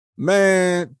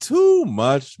Man, too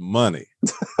much money.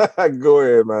 Go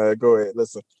ahead, man. Go ahead.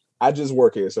 Listen, I just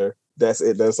work here, sir. That's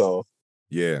it. That's all.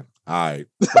 Yeah. All right.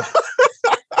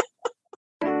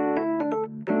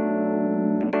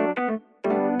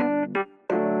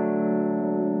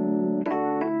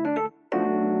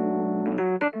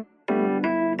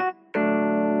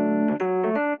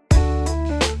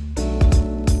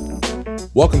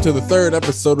 Welcome to the third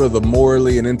episode of the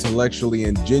Morally and Intellectually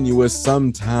Ingenuous,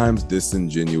 Sometimes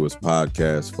Disingenuous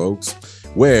podcast, folks,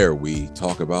 where we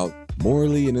talk about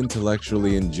morally and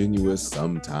intellectually ingenuous,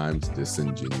 sometimes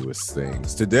disingenuous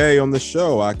things. Today on the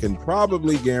show, I can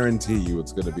probably guarantee you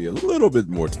it's going to be a little bit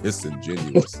more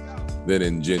disingenuous than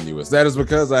ingenuous. That is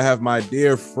because I have my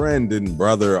dear friend and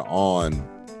brother on,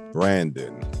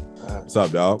 Brandon. What's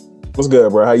up, dog? What's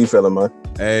good, bro? How you feeling, man?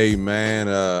 Hey, man,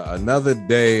 another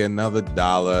day, another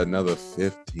dollar, another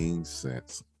 15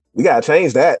 cents. We gotta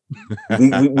change that.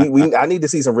 I need to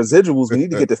see some residuals. We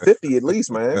need to get to 50 at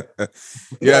least, man.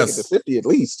 Yes, get to 50 at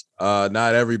least.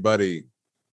 Not everybody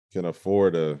can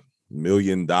afford $1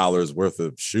 million worth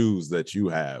of shoes that you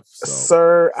have. So.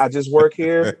 Sir, I just work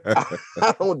here.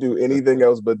 I don't do anything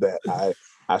else but that.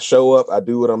 I show up. I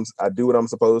do what I'm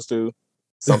supposed to.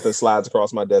 Something slides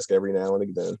across my desk every now and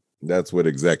again. That's what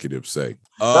executives say.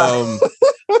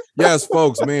 Yes,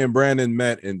 folks, me and Brandon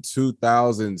met in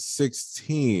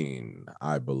 2016,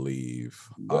 I believe.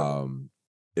 Yeah.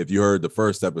 If you heard the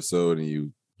first episode and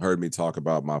you heard me talk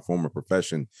about my former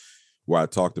profession, where I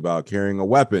talked about carrying a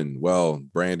weapon, well,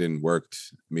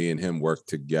 me and him worked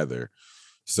together.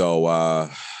 So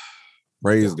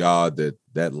praise God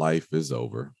that life is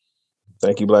over.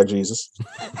 Thank you, Black Jesus.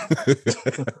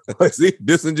 See,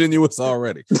 disingenuous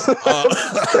already.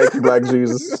 Thank you, Black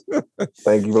Jesus.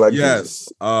 Thank you, Black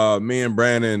Jesus. Yes, me and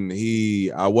Brandon,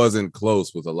 I wasn't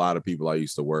close with a lot of people I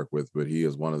used to work with, but he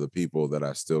is one of the people that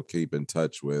I still keep in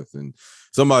touch with, and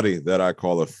somebody that I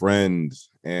call a friend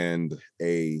and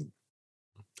I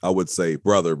would say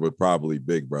brother, but probably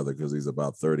big brother because he's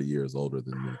about 30 years older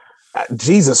than me.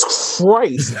 Jesus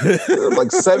Christ.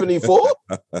 Like 74?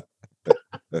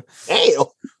 Damn.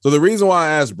 So the reason why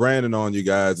I asked Brandon on, you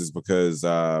guys, is because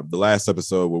the last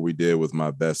episode what we did with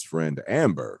my best friend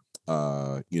Amber,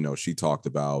 she talked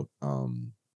about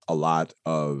a lot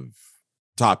of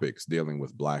topics dealing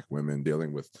with Black women,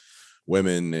 dealing with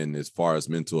women, and as far as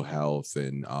mental health.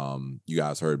 And you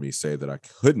guys heard me say that I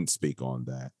couldn't speak on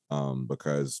that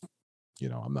because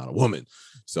I'm not a woman,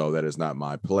 so that is not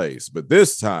my place. But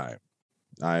this time,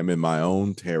 I am in my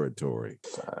own territory.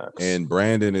 Facts. And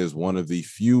Brandon is one of the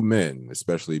few men,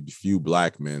 especially few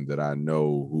Black men that I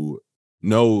know who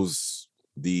knows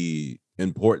the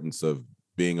importance of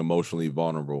being emotionally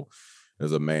vulnerable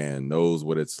as a man, knows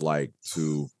what it's like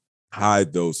to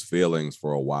hide those feelings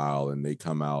for a while and they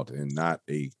come out in not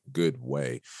a good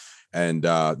way. And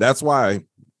that's why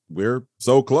we're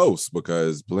so close,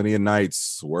 because plenty of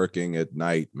nights working at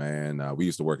night, man. We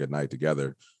used to work at night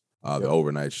together. The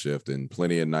overnight shift, and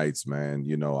plenty of nights, man.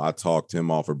 I talked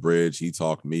him off a bridge. He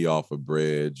talked me off a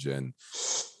bridge, and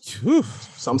whew.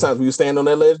 Sometimes we stand on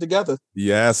that ledge together.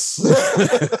 Yes.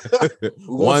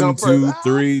 1, 2,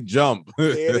 3, jump.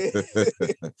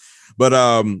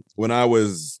 But when I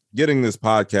was getting this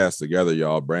podcast together,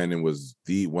 y'all, Brandon was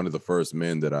one of the first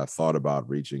men that I thought about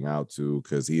reaching out to,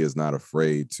 because he is not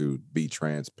afraid to be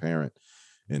transparent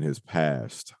in his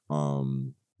past.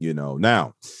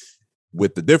 Now,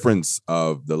 with the difference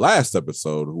of the last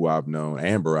episode, who I've known,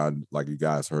 Amber, like you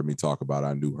guys heard me talk about,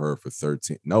 I knew her for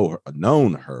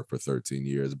known her for 13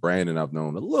 years. Brandon, I've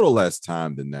known a little less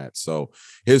time than that. So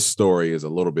his story is a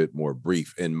little bit more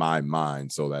brief in my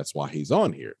mind. So that's why he's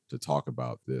on here to talk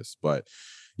about this. But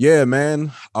yeah,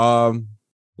 man,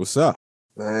 what's up?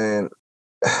 Man,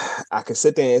 I could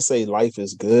sit there and say life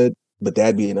is good, but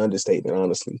that'd be an understatement,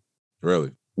 honestly.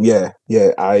 Really? Yeah.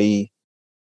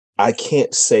 I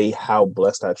can't say how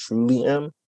blessed I truly am.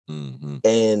 Mm-hmm.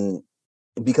 And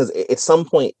because at some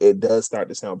point it does start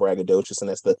to sound braggadocious, and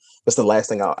that's the last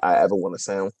thing I ever want to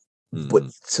sound. Mm-hmm. But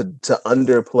to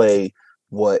underplay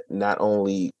what not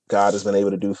only God has been able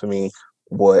to do for me,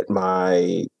 what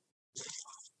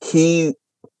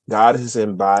God has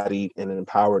embodied and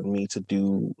empowered me to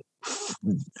do,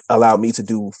 allowed me to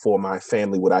do for my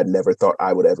family what I never thought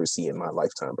I would ever see in my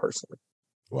lifetime personally.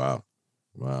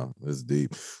 Wow, that's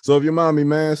deep. So if you mind me,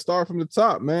 man, start from the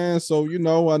top, man. So I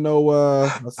know I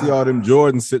see all them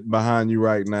Jordans sitting behind you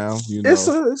right now.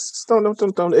 It's don't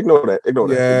ignore that. Ignore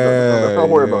that. Don't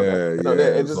worry about that. Yeah.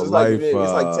 It's like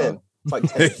 10. It's like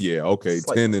 10. Yeah, okay, it's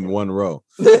 10 in one row.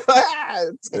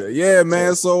 Yeah,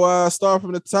 man. So start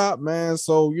from the top, man.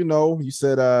 So you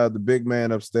said the big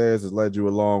man upstairs has led you a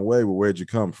long way, but where'd you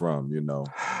come from?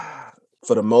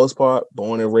 for the most part,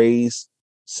 born and raised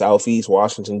Southeast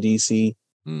Washington, D.C.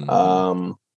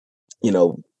 Mm-hmm.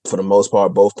 For the most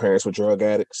part, both parents were drug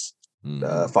addicts.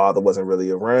 Mm-hmm. Father wasn't really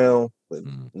around, but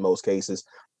in most cases.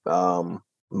 Mom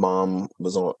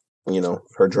was on,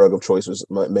 her drug of choice was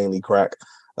mainly crack.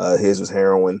 His was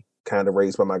heroin, kind of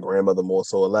raised by my grandmother more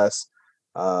so or less.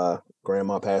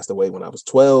 Grandma passed away when I was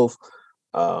 12.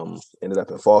 Ended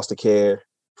up in foster care.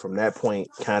 From that point,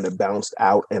 kind of bounced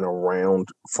out and around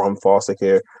from foster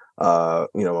care. My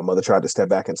mother tried to step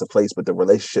back into place, but the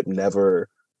relationship never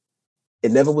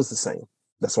was the same.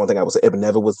 That's one thing I would say. It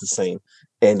never was the same.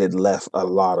 And it left a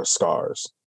lot of scars.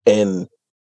 And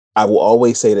I will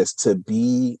always say this: to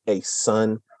be a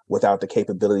son without the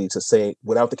capability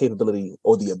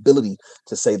or the ability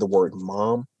to say the word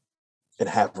mom and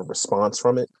have a response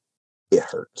from it, it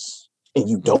hurts. And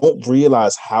you don't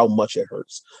realize how much it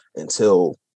hurts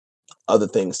until other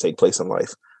things take place in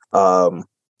life.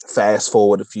 Fast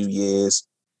forward a few years,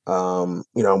 I'm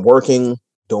working,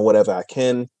 doing whatever I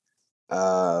can.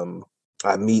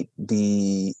 I meet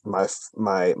my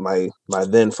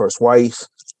then first wife.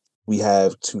 We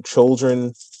have 2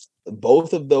 children.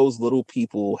 Both of those little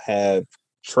people have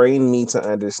trained me to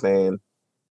understand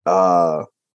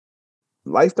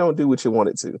life don't do what you want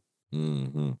it to.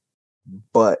 Mm-hmm.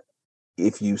 But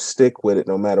if you stick with it,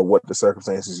 no matter what the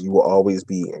circumstances, you will always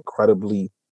be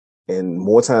incredibly, and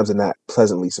more times than not,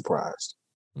 pleasantly surprised.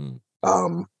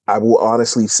 I will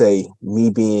honestly say, me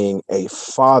being a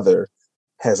father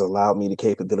has allowed me the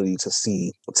capability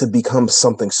to become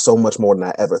something so much more than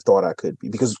I ever thought I could be.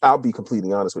 Because I'll be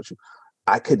completely honest with you,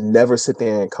 I could never sit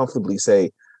there and comfortably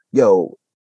say, yo,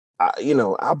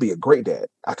 I'll be a great dad.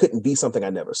 I couldn't be something I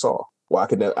never saw. Well, I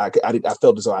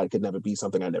felt as though I could never be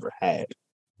something I never had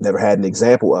an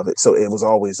example of it. So it was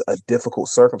always a difficult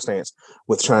circumstance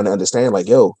with trying to understand, like,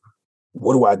 yo,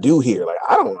 what do I do here? Like,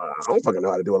 I don't fucking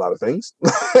know how to do a lot of things.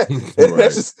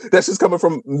 Right. That's just coming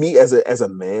from me as a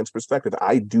man's perspective.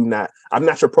 I'm not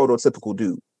your prototypical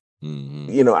dude.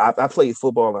 Mm-hmm. I played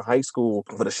football in high school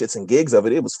for the shits and gigs of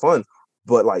it. It was fun.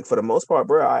 But like, for the most part,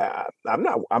 bro, I'm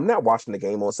not watching the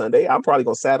game on Sunday. I'm probably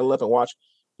gonna saddle up and watch,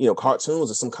 cartoons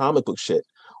or some comic book shit,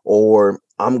 or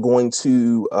I'm going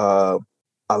to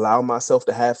allow myself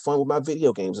to have fun with my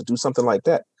video games or do something like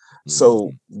that. Mm-hmm.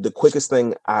 So the quickest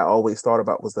thing I always thought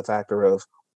about was the factor of,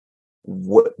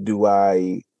 what do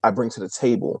I bring to the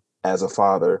table as a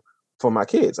father for my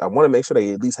kids? I want to make sure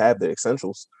they at least have their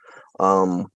essentials.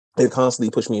 It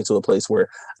constantly pushed me into a place where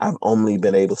I've only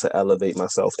been able to elevate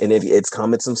myself, and it's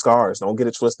come in some scars. Don't get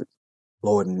it twisted.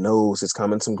 Lord knows it's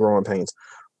come in some growing pains.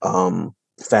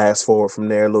 Fast forward from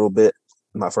there a little bit,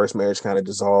 my first marriage kind of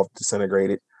dissolved,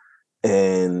 disintegrated,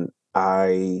 and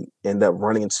I end up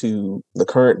running into the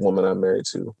current woman I'm married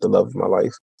to, the love of my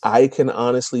life. I can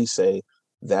honestly say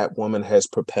that woman has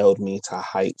propelled me to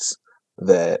heights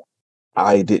that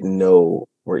I didn't know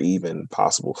were even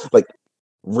possible. Like,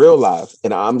 real life,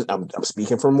 and I'm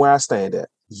speaking from where I stand at.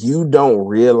 You don't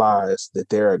realize that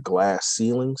there are glass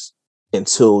ceilings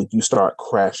until you start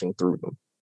crashing through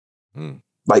them.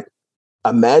 Like,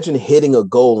 imagine hitting a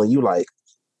goal and you like,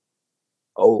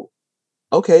 oh,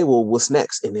 okay, well, what's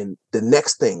next? And then the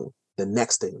next thing, and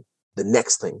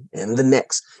the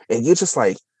next, and you're just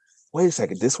like, wait a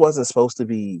second, this wasn't supposed to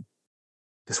be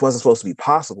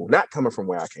possible. Not coming from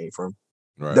where I came from.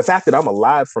 Right. The fact that I'm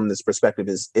alive from this perspective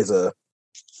is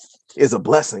a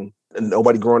blessing. And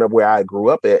nobody growing up where I grew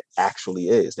up at actually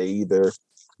is. They either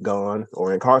gone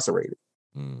or incarcerated.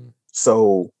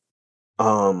 So,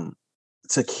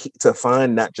 to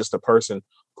find not just a person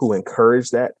who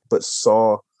encouraged that, but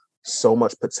saw so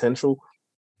much potential,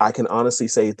 I can honestly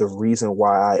say the reason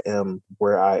why I am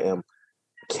where I am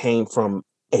came from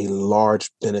a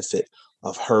large benefit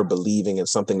of her believing in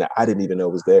something that I didn't even know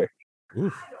was there.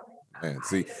 Oof. Man,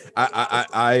 see,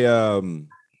 I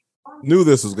knew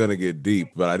this was gonna get deep,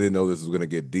 but I didn't know this was gonna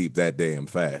get deep that damn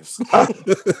fast.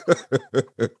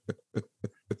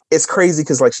 It's crazy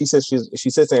because, like, she sits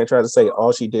there and tries to say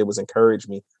all she did was encourage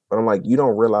me, but I'm like, you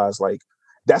don't realize, like,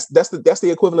 that's the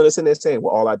equivalent of sitting there saying,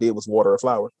 well, all I did was water a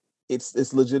flower.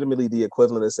 It's legitimately the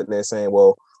equivalent of sitting there saying,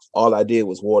 well, all I did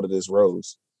was water this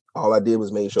rose. All I did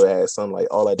was make sure it had sunlight.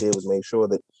 All I did was make sure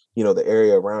that, the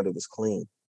area around it was clean.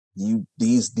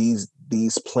 These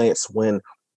plants win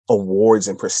awards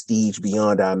and prestige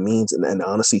beyond our means. And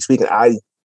honestly speaking,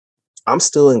 I'm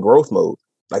still in growth mode.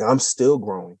 Like, I'm still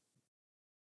growing.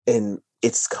 And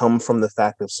it's come from the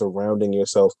fact of surrounding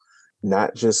yourself,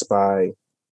 not just by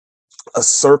a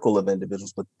circle of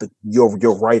individuals, but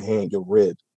your right hand, your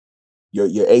rib,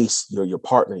 your ace, your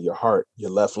partner, your heart, your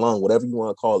left lung, whatever you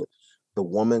want to call it, the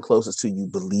woman closest to you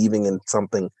believing in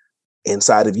something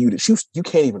inside of you that you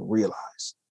can't even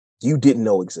realize you didn't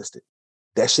know existed.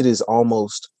 That shit is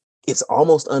almost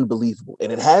unbelievable.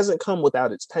 And it hasn't come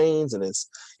without its pains and its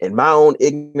and my own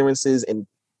ignorances, and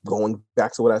going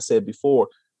back to what I said before,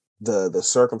 the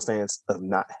circumstance of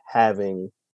not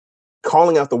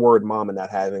calling out the word mom and not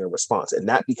having a response. And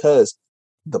not because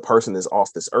the person is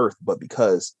off this earth, but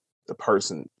because the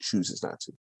person chooses not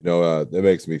to. That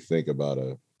makes me think about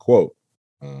a quote.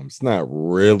 It's not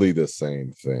really the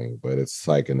same thing, but it's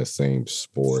like in the same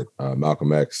sport.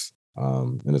 Malcolm X,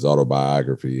 in his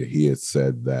autobiography, he had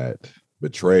said that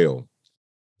betrayal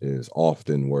is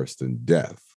often worse than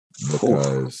death,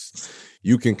 because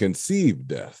you can conceive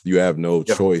death. You have no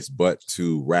choice but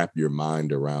to wrap your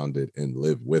mind around it and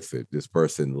live with it. This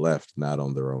person left not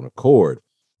on their own accord,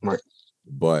 right?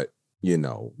 But they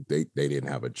didn't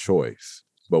have a choice.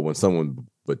 But when someone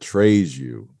betrays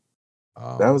you,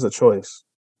 that was a choice.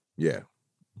 Yeah,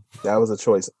 that was a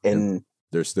choice, and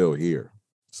they're still here.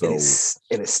 So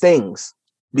and it stings,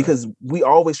 because we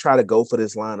always try to go for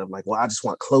this line of like, well, I just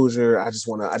want closure. I just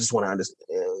want to understand.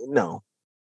 No,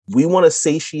 we want to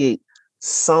satiate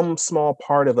some small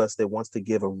part of us that wants to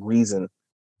give a reason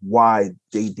why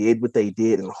they did what they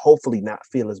did, and hopefully not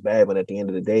feel as bad. But at the end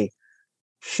of the day,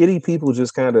 shitty people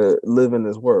just kind of live in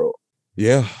this world.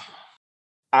 Yeah.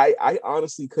 I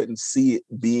honestly couldn't see it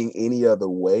being any other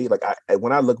way. Like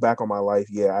when I look back on my life,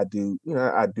 I do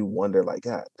wonder, like,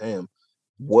 God damn,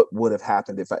 what would have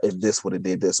happened if this would have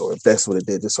did this, or if this would have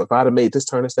did this, or if I'd have made this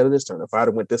turn instead of this turn, if I'd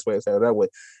have went this way instead of that way.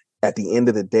 At the end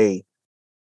of the day,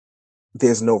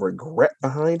 there's no regret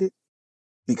behind it,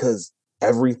 because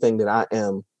everything that I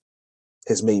am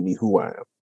has made me who I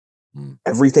am.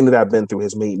 Everything that I've been through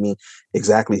has made me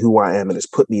exactly who I am, and has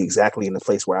put me exactly in the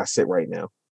place where I sit right now.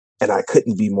 And I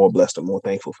couldn't be more blessed or more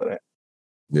thankful for that.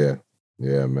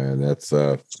 Yeah, man. That's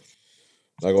not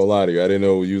gonna lie to you. I didn't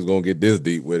know you was gonna get this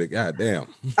deep with it. God damn.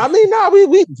 I mean, nah,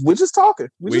 we're just talking.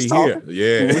 We're just talking.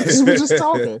 Yeah. We're just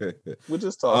talking. We're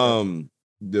just talking.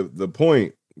 The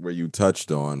point where you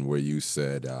touched on, where you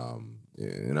said,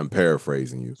 and I'm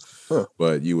paraphrasing you,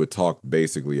 but you would talk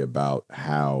basically about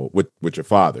how with your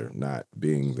father not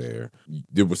being there,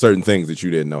 there were certain things that you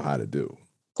didn't know how to do.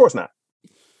 Of course not.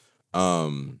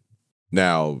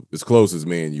 Now, as close as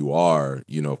me and you are,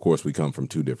 of course, we come from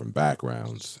two different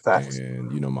backgrounds. Facts.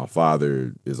 And, my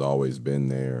father has always been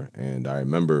there. And I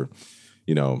remember,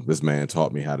 this man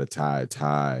taught me how to tie a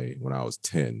tie when I was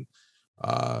 10,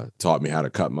 taught me how to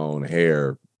cut my own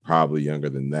hair, probably younger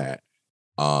than that.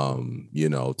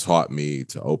 Taught me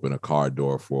to open a car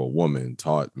door for a woman,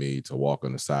 taught me to walk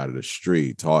on the side of the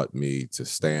street, taught me to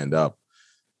stand up,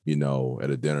 at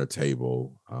a dinner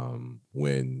table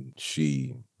when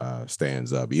she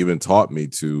stands up. Even taught me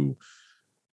to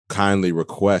kindly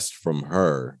request from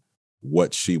her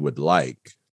what she would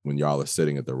like when y'all are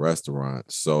sitting at the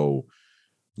restaurant. So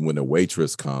when the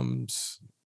waitress comes,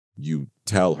 you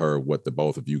tell her what the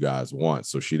both of you guys want,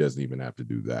 so she doesn't even have to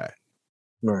do that.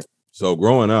 Right. So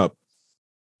growing up,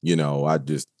 I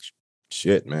just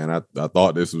man, I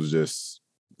thought this was just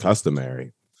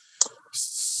customary.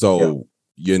 So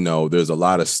there's a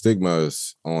lot of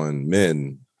stigmas on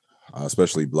men,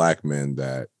 especially black men,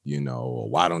 that,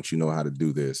 why don't you know how to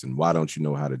do this? And why don't you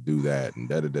know how to do that? And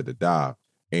da-da-da-da-da.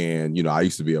 And, I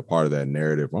used to be a part of that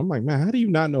narrative. I'm like, man, how do you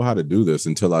not know how to do this?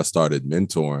 Until I started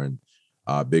mentoring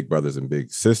big brothers and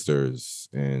big sisters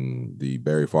in the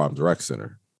Berry Farms Rec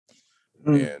Center.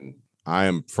 And I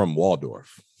am from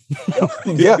Waldorf. You know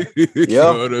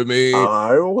what I mean?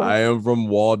 I am from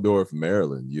Waldorf,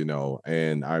 Maryland,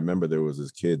 and I remember there was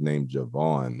this kid named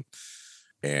Javon,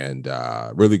 and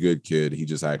really good kid. He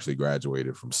just actually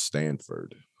graduated from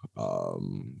Stanford.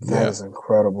 That is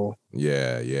incredible.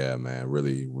 Yeah, man.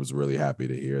 Was really happy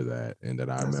to hear that. And then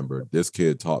I remember this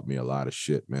kid taught me a lot of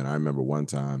shit, man. I remember one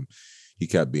time he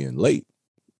kept being late,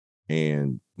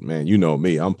 and man, you know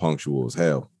me, I'm punctual as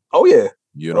hell. Oh yeah.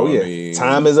 You know what I mean?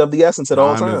 Time is of the essence at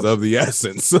all times. Time is of the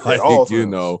essence. Like, all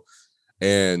times.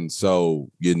 And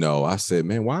so, I said,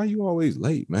 man, why are you always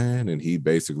late, man? And he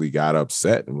basically got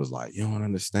upset and was like, you don't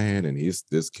understand. And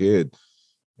this kid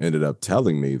ended up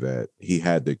telling me that he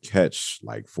had to catch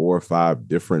like 4 or 5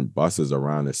 different buses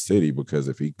around the city, because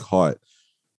if he caught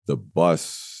the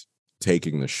bus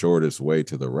taking the shortest way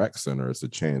to the rec center, it's a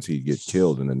chance he'd get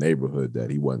killed in the neighborhood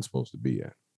that he wasn't supposed to be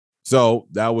in. So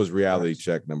that was reality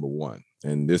check number 1.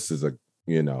 And this is I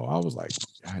was like,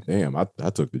 God damn, I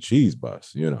took the cheese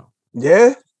bus,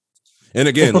 Yeah. And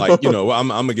again, like, I'm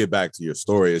gonna get back to your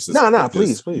story. It's just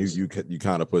please. You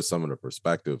kind of put some of the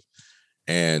perspective.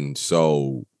 And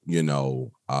so,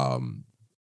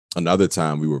 another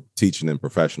time we were teaching in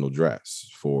professional dress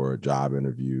for job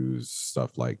interviews,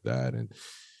 stuff like that. And,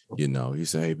 you know, he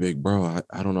said, hey, big bro,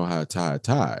 I don't know how to tie a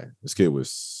tie. This kid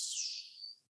was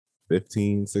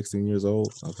 15, 16 years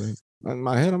old, I think. In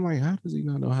my head, I'm like, how does he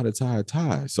not know how to tie a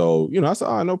tie? So, you know, I said,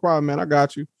 all right, no problem, man. I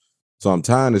got you. So I'm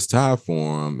tying this tie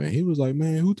for him. And he was like,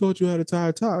 man, who taught you how to tie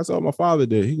a tie? I said, oh, my father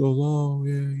did. He goes, oh,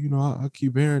 yeah, you know, I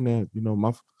keep hearing that.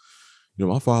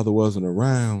 My father wasn't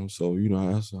around. So, you know,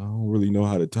 I don't really know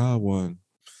how to tie one.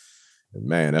 And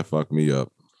man, that fucked me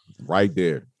up right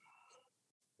there.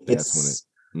 It's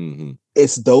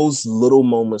those little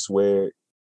moments where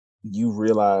you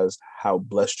realize how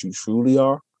blessed you truly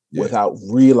are without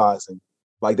realizing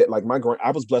like that. Like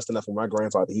I was blessed enough with my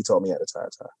grandfather. He taught me how to tie a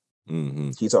tie. Mm-hmm.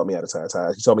 He taught me how to tie a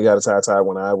tie. He taught me how to tie a tie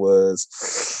when I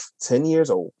was 10 years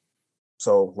old.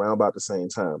 So around about the same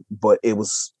time. But it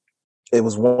was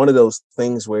one of those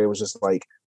things where it was just like,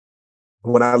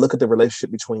 when I look at the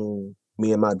relationship between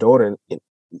me and my daughter, and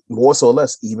more so or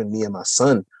less, even me and my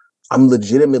son, I'm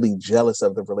legitimately jealous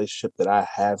of the relationship that I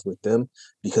have with them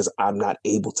because I'm not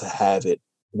able to have it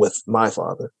with my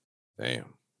father.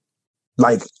 Damn.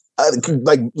 Like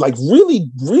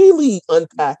really, really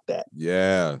unpack that.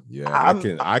 Yeah.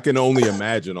 I can only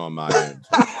imagine on my end.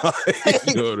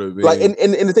 You know what I mean? Like, and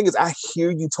the thing is, I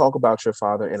hear you talk about your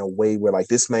father in a way where like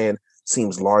this man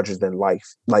seems larger than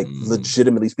life. Like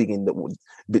legitimately speaking,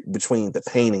 between the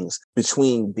paintings,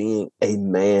 between being a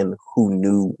man who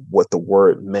knew what the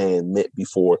word man meant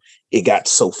before it got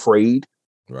so frayed.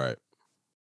 Right.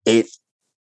 It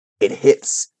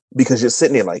hits because you're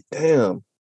sitting there like, damn.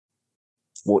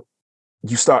 Well,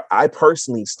 I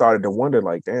personally started to wonder,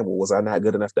 like, damn, well, was I not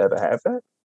good enough to ever have that?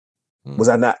 Was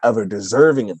I not ever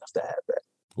deserving enough to have that?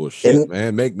 Well, shit,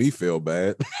 man, make me feel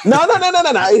bad. No.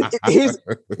 Here's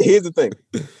the thing.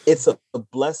 It's a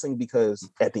blessing because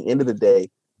at the end of the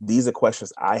day, these are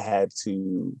questions I had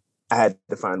to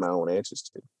find my own answers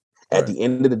to. At the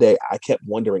end of the day, I kept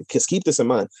wondering, because keep this in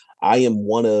mind, I am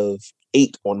one of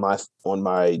 8 on my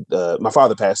my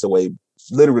father passed away.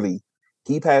 Literally,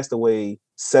 he passed away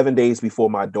 7 days before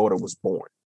my daughter was born.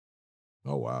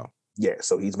 Oh, wow. Yeah,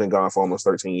 so he's been gone for almost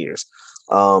 13 years.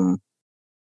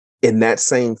 In that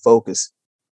same focus,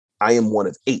 I am one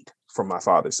of 8 from my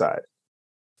father's side.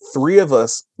 3 of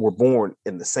us were born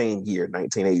in the same year,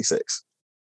 1986.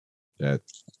 Yeah.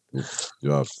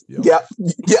 No.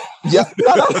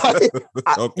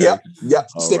 Okay. Yeah.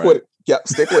 Stick with it. Yeah,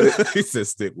 stick with it. He said,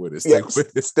 "Stick with it.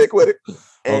 Stick with it."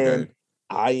 And okay.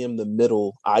 I am the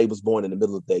middle. I was born in the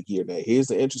middle of that year. Now, here's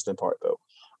the interesting part, though.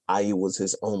 I was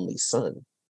his only son.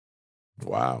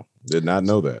 Wow. Did not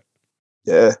know that.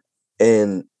 Yeah.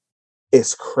 And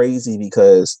it's crazy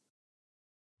because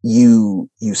you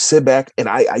sit back, and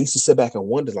I used to sit back and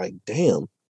wonder, like, damn,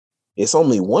 it's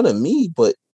only one of me,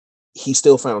 but he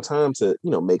still found time to,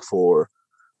 make for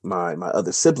my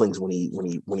other siblings when he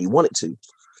wanted to.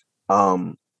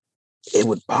 It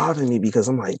would bother me because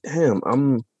I'm like, damn,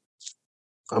 I'm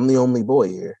the only boy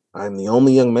here. I'm the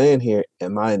only young man here.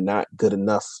 Am I not good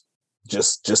enough?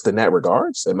 Just in that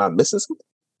regards? Am I missing something?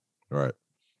 Right.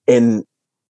 And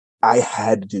I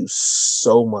had to do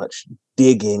so much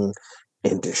digging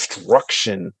and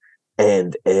destruction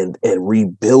and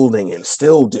rebuilding, and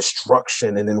still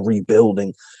destruction and then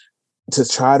rebuilding, to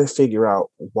try to figure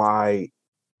out why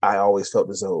I always felt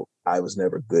as though I was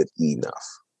never good enough.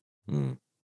 And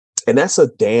that's a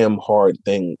damn hard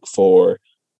thing for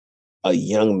a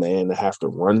young man to have to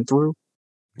run through,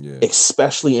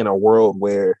 especially in a world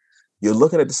where you're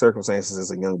looking at the circumstances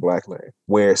as a young Black man,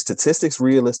 where statistics,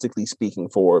 realistically speaking,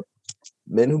 for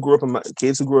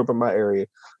kids who grew up in my area,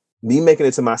 me making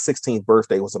it to my 16th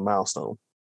birthday was a milestone.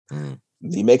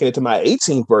 Me making it to my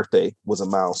 18th birthday was a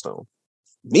milestone.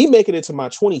 Me making it to my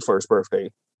 21st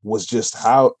birthday was just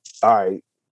all right,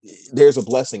 there's a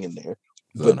blessing in there.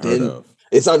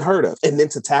 It's unheard of. And then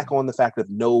to tack on the fact of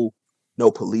no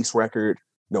police record,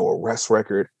 no arrest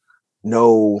record,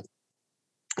 nothing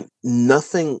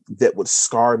that would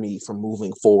scar me from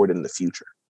moving forward in the future.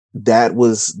 That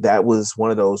was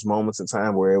one of those moments in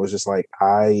time where it was just like,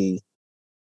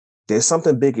 there's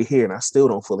something bigger here, and I still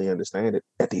don't fully understand it.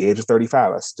 At the age of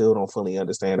 35, I still don't fully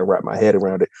understand or wrap my head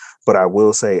around it. But I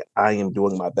will say I am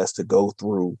doing my best to go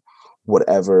through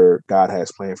whatever God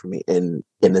has planned for me. And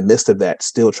in the midst of that,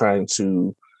 still trying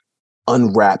to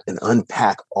unwrap and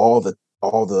unpack all the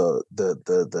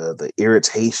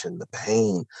irritation, the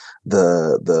pain,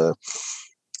 the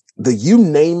you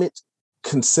name it,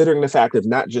 considering the fact of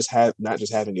not just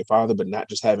having your father, but not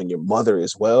just having your mother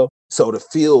as well. So to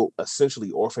feel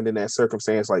essentially orphaned in that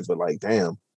circumstance, but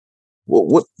damn,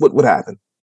 what happened?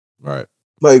 Right.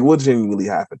 Like, what genuinely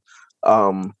happened?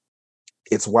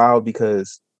 it's wild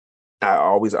because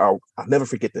I'll never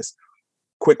forget this.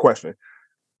 Quick question.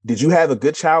 Did you have a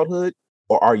good childhood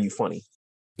or are you funny?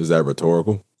 Is that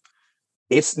rhetorical?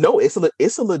 It's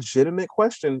a legitimate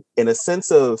question in a sense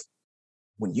of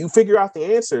when you figure out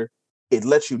the answer, it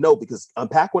lets you know, because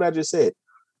unpack what I just said.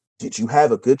 Did you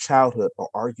have a good childhood or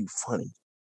are you funny?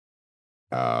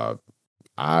 I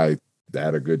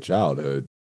had a good childhood.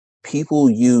 People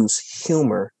use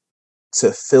humor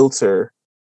to filter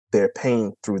their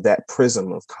pain through that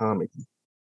prism of comedy.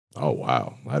 Oh,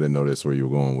 wow. I didn't know that's where you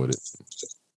were going with it.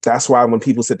 That's why when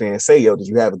people sit there and say, yo, did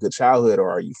you have a good childhood or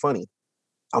are you funny?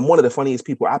 I'm one of the funniest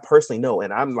people I personally know.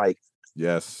 And I'm like,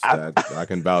 yes, I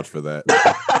can vouch for that.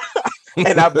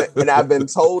 and I've been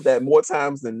told that more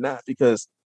times than not, because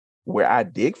where I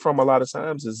dig from a lot of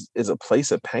times is a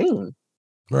place of pain.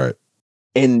 Right.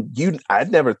 And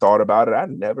I'd never thought about it. I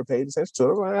never paid attention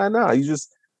to it. Like, nah, you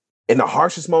just, in the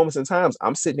harshest moments and times,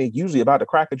 I'm sitting there usually about to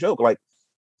crack a joke. Like,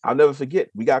 I'll never forget,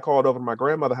 we got called over to my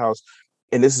grandmother's house.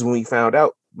 And this is when we found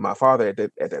out my father at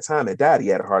that time had died. He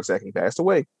had a heart attack and he passed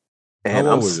away. And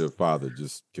how old was your father?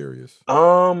 Just curious.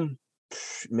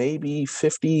 Maybe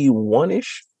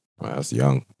 51-ish. Wow, that's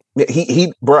young.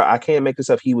 He bro, I can't make this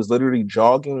up. He was literally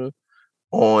jogging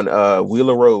on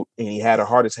Wheeler Road and he had a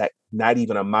heart attack not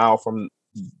even a mile from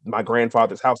my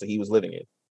grandfather's house that he was living in.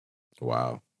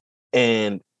 Wow.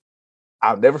 And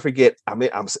I'll never forget, I'm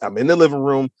in the living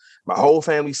room, my whole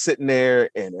family's sitting there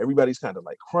and everybody's kind of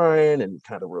like crying and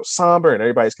kind of real somber and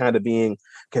everybody's kind of being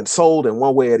consoled in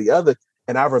one way or the other.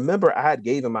 And I remember I had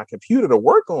gave him my computer to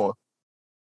work on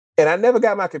and I never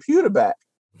got my computer back.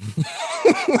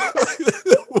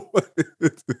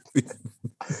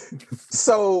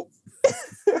 So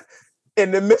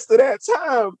in the midst of that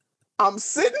time, I'm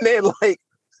sitting there like,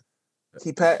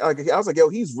 I was like, yo,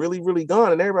 he's really, really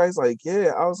gone. And everybody's like,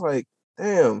 yeah. I was like,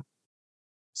 damn.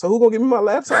 So who gonna give me my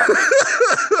laptop?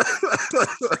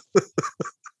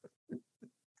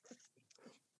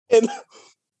 And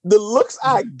the looks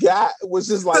I got was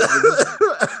just like,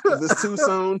 was this too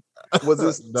soon? Was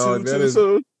this too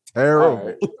soon?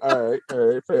 Terrible. All right,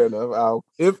 fair enough.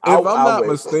 If I'm not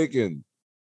mistaken,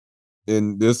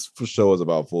 and this for sure is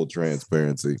about full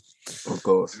transparency. Of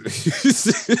course.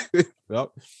 Yep.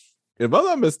 If I'm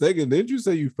not mistaken, didn't you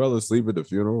say you fell asleep at the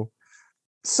funeral?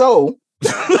 So,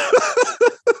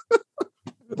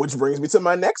 which brings me to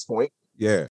my next point.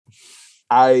 Yeah.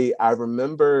 I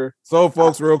remember. So,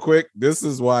 folks, real quick, this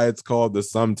is why it's called the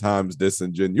Sometimes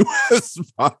Disingenuous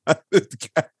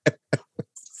Podcast.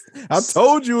 I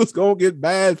told you it's gonna get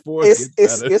bad for it's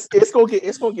gonna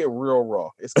get real raw.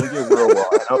 It's gonna get real raw,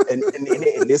 and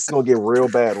this is gonna get real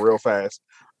bad real fast.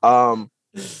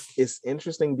 It's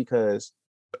interesting because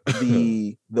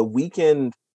the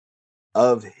weekend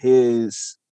of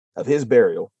his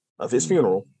burial, of his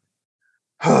funeral,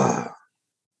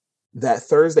 that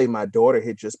Thursday my daughter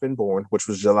had just been born, which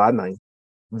was July 9th.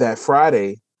 That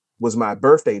Friday was my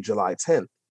birthday, July 10th,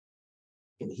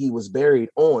 and he was buried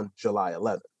on July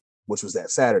 11th, which was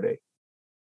that Saturday.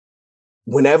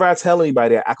 Whenever I tell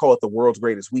anybody that, I call it the world's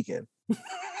greatest weekend.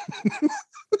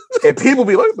 And people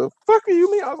be like, the fuck are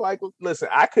you mean? I was like, listen,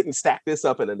 I couldn't stack this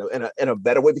up in a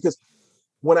better way, because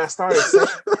when I started saying,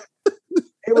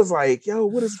 it was like, yo,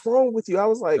 what is wrong with you? I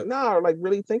was like, nah, like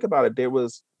really think about it. There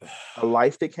was a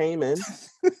life that came in.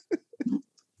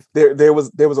 There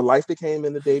was a life that came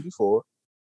in the day before.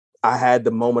 I had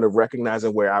the moment of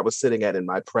recognizing where I was sitting at in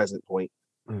my present point.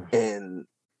 And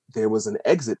there was an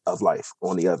exit of life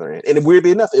on the other end. And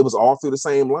weirdly enough, it was all through the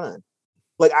same line.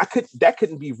 Like that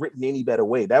couldn't be written any better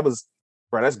way. That was,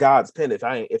 bro, that's God's pen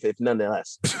if none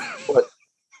less. But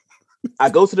I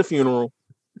go to the funeral.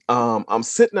 I'm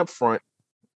sitting up front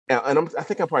and I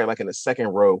think I'm probably like in the second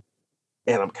row,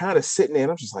 and I'm kind of sitting there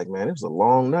and I'm just like, man, it was a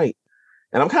long night.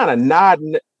 And I'm kind of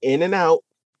nodding in and out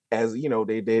as, you know,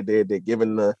 they're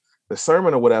giving the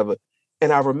sermon or whatever.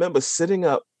 And I remember sitting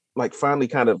up, like finally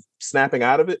kind of snapping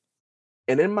out of it.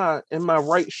 And in my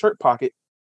right shirt pocket,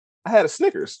 I had a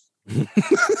Snickers. And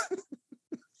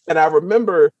I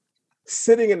remember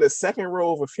sitting in the second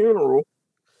row of a funeral,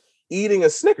 eating a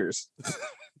Snickers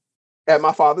at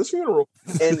my father's funeral.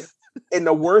 And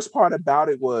the worst part about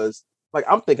it was, like,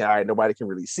 I'm thinking, all right, nobody can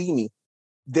really see me.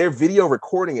 They're video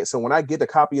recording it. So when I get a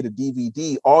copy of the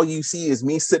DVD, all you see is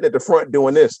me sitting at the front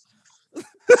doing this.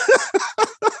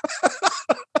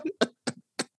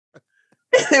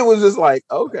 It was just like,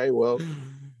 okay, well,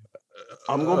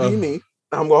 I'm gonna be me.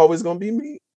 I'm always gonna be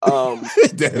me.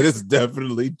 That is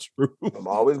definitely true. I'm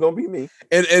always gonna be me.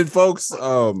 And folks,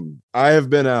 I have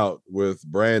been out with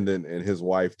Brandon and his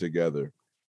wife together.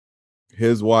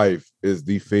 His wife is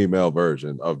the female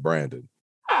version of Brandon.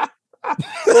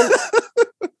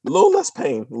 little less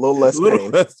pain. A little less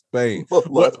pain.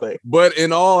 But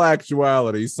in all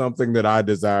actuality, something that I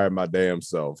desire my damn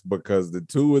self, because the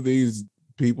two of these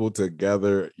people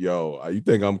together, yo, you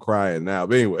think I'm crying now.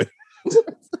 But anyway.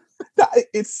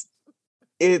 It's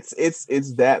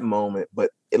that moment,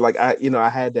 but I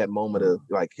had that moment of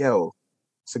like, yo,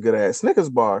 it's a good ass Snickers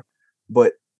bar.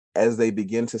 But as they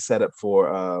begin to set up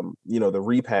for the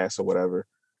repast or whatever,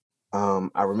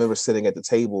 I remember sitting at the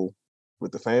table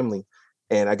with the family,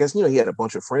 and I guess he had a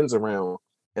bunch of friends around,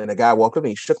 and the guy walked up and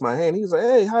he shook my hand. He was like,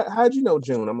 "Hey, how'd you know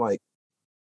June?" I'm like,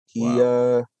 he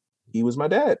was my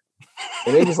dad.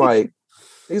 And he's like,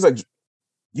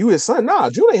 "You his son?" Nah,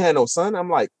 June ain't had no son. I'm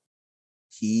like,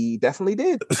 he definitely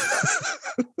did.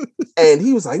 And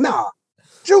he was like, "Nah,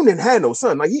 June didn't have no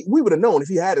son. Like we would have known if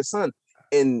he had a son."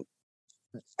 And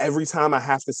every time I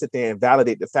have to sit there and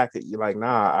validate the fact that you're like,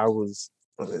 "Nah, I was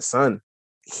his son."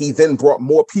 He then brought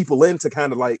more people in to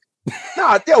kind of like,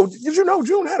 "Nah, yo, did you know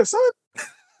June had a son?"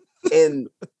 And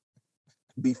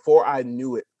before I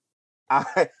knew it,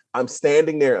 I'm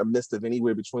standing there amidst of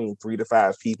anywhere between 3 to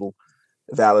 5 people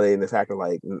validating the fact that,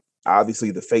 like,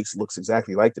 obviously the face looks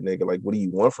exactly like the nigga. Like, what do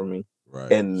you want from me?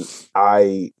 Right. And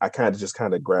I kind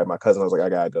of grabbed my cousin. I was like, I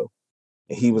gotta go.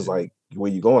 And he was like,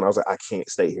 where you going? I was like, I can't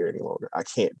stay here any longer. I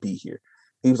can't be here.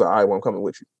 He was like, all right, well, I'm coming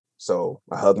with you. So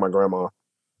I hugged my grandma,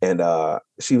 and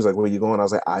she was like, where you going? I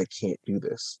was like, I can't do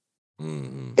this.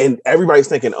 Mm-hmm. And everybody's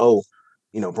thinking, oh,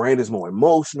 Brandon's more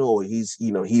emotional. He's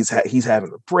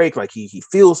having a break. Like he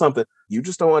feels something. You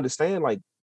just don't understand. Like,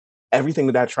 everything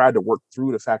that I tried to work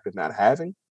through, the fact of not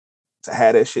having, to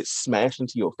have that shit smashed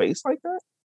into your face like that,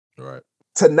 right?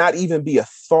 To not even be a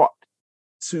thought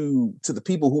to the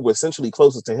people who were essentially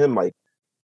closest to him. Like,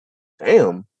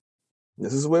 damn,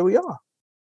 this is where we are.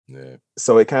 Yeah.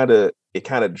 So it kind of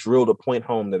drilled a point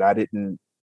home that I didn't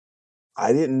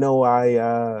know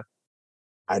I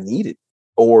needed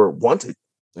or wanted.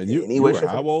 And you were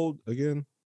how old again?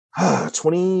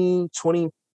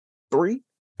 23.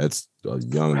 That's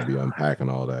young to be unpacking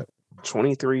all that.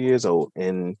 23 years old,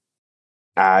 and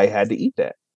I had to eat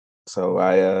that. So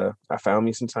I found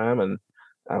me some time, and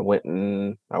I went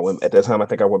at that time. I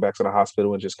think I went back to the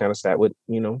hospital and just kind of sat with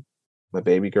my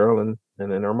baby girl and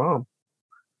then her mom.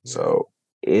 Yeah. So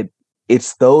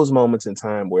it's those moments in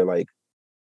time where, like,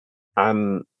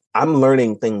 I'm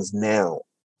learning things now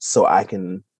so I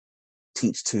can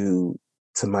teach to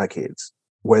my kids,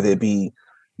 whether it be,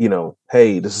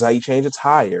 hey, this is how you change a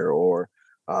tire, or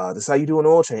this is how you do an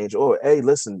oil change, or hey,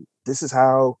 listen, this is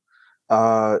how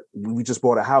we just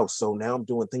bought a house, so now I'm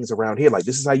doing things around here. Like,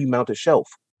 this is how you mount a shelf.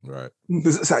 Right.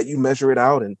 This is how you measure it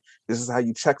out, and this is how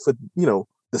you check for,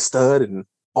 the stud and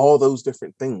all those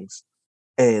different things.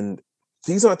 And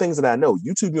these are things that I know.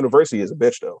 YouTube University is a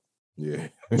bitch, though. Yeah.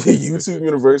 YouTube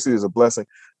University is a blessing,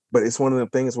 but it's one of the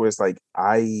things where it's like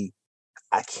I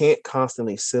can't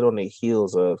constantly sit on the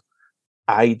heels of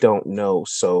I don't know,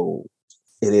 so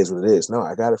it is what it is. No,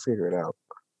 I got to figure it out,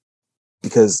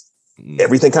 because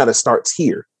everything kind of starts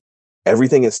here.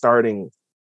 Everything is starting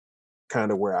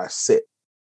kind of where I sit.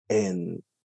 And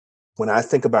when I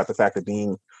think about the fact of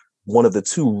being one of the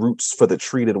 2 roots for the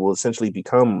tree that will essentially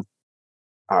become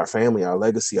our family, our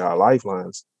legacy, our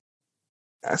lifelines,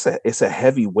 it's a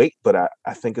heavy weight, but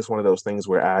I think it's one of those things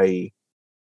where I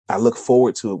look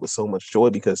forward to it with so much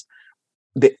joy, because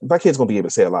my kid's gonna be able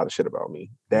to say a lot of shit about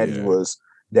me. Daddy was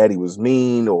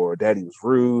mean, or daddy was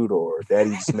rude, or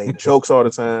daddy just made jokes all the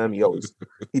time. He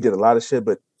did a lot of shit,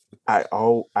 but I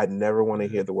never want to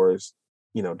hear the words,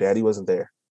 daddy wasn't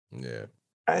there. Yeah.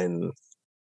 And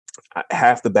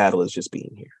half the battle is just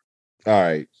being here. All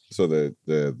right. So the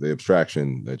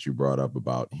abstraction that you brought up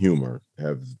about humor,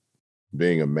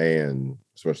 being a man,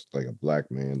 especially like a Black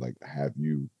man, like, have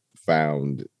you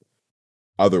found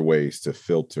other ways to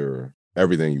filter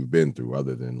everything you've been through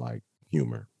other than, like,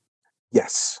 humor?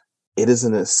 Yes, it is a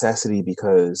necessity,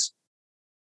 because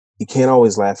you can't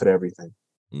always laugh at everything.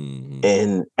 Mm-hmm.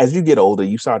 And as you get older,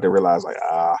 you start to realize, like,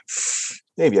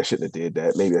 maybe I shouldn't have did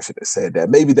that. Maybe I shouldn't have said that.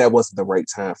 Maybe that wasn't the right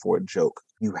time for a joke.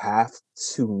 You have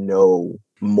to know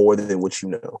more than what you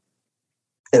know.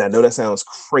 And I know that sounds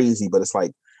crazy, but it's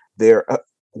like, how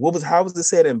was it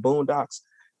said in Boondocks?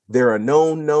 There are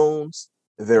known knowns,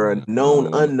 there are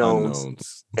known unknowns.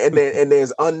 and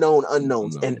there's unknown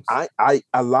unknowns. And I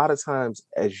a lot of times,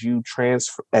 as you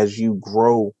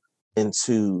grow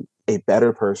into a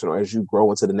better person, or as you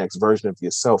grow into the next version of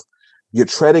yourself, you're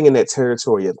treading in that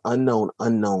territory of unknown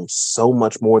so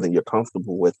much more than you're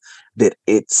comfortable with, that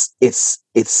it's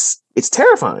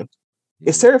terrifying.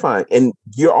 It's terrifying. And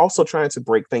you're also trying to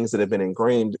break things that have been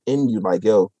ingrained in you, like,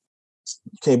 yo,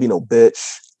 you can't be no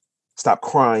bitch. Stop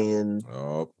crying.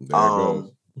 Oh, there it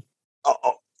goes.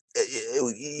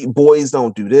 boys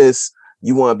don't do this.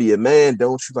 You want to be a man,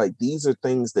 don't you? Like, these are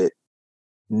things that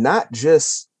not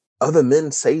just other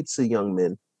men say to young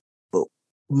men, but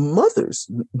mothers,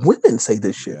 women say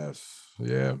this shit. Yes.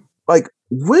 Yeah. Like,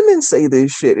 women say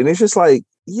this shit, and it's just like,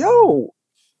 yo,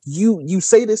 you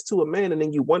say this to a man, and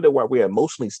then you wonder why we're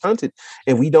emotionally stunted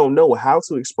and we don't know how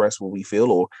to express what we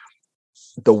feel, or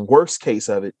the worst case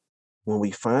of it, when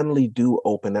we finally do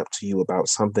open up to you about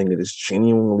something that is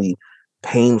genuinely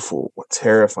painful or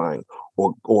terrifying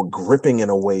or gripping in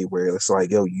a way where it's like,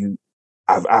 yo,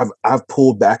 I've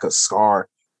pulled back a scar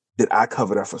that I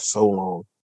covered up for so long,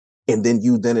 and then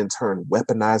you then in turn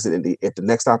weaponize it at the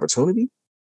next opportunity.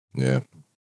 Yeah,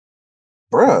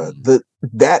 bruh,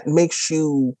 that makes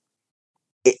you.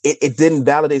 It then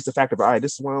validates the fact of, all right,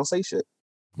 this is why I don't say shit.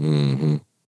 Mm-hmm.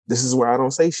 This is where I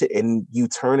don't say shit, and you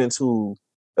turn into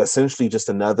essentially just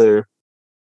another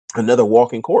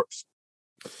walking corpse.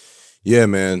 Yeah,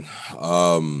 man.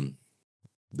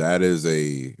 That is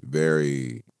a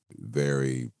very,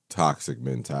 very toxic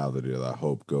mentality that I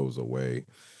hope goes away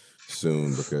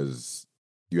soon, because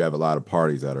you have a lot of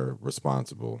parties that are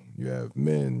responsible. You have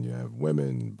men, you have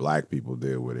women, black people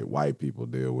deal with it, white people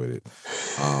deal with it.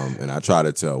 And I try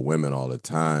to tell women all the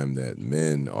time that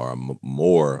men are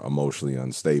more emotionally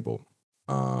unstable.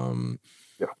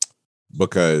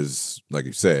 Because, like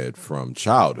you said, from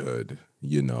childhood,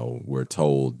 we're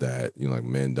told that, like,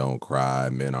 men don't cry,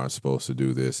 men aren't supposed to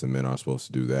do this, and men aren't supposed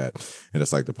to do that. And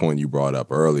it's like the point you brought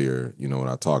up earlier, when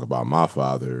I talk about my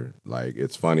father, like,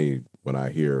 it's funny when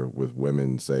I hear with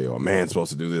women say, oh, a man's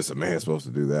supposed to do this, a man's supposed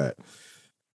to do that.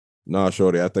 No,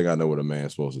 shorty, I think I know what a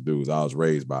man's supposed to do, because I was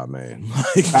raised by a man.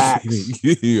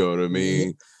 You know what I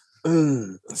mean?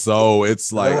 So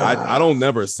it's like I don't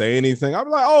never say anything. I'm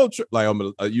like, oh, like I'm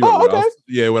when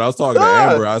I was talking to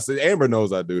Amber, I said Amber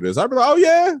knows I do this. I'd be like, oh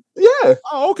yeah,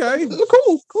 oh okay,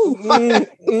 cool.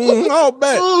 Oh,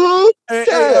 bet. Hey,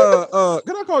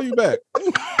 can I call you back?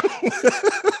 I'm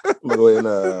gonna go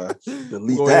ahead and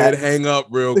delete go ahead and hang up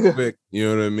real quick. You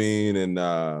know what I mean? And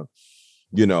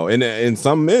and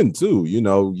some men too,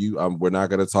 we're not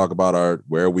going to talk about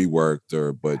where we worked,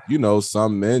 but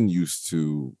some men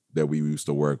that we used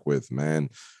to work with, man,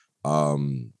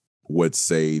 would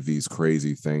say these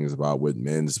crazy things about what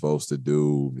men's supposed to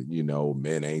do,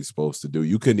 men ain't supposed to do.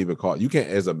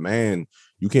 As a man,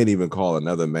 you can't even call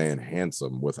another man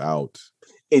handsome without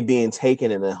it being taken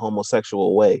in a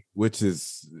homosexual way, which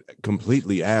is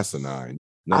completely asinine.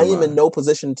 I am in no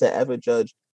position to ever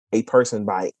judge a person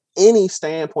by any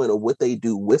standpoint of what they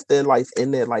do with their life,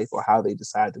 in their life, or how they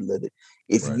decide to live it.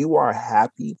 If you are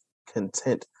happy,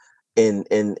 content, and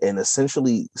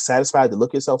essentially satisfied to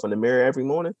look yourself in the mirror every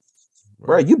morning,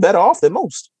 bro, you better off than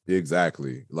most.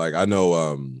 Exactly. Like, I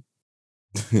know, and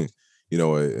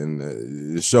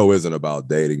the show isn't about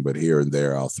dating, but here and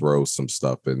there I'll throw some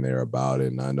stuff in there about it.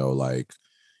 And I know, like,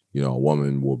 a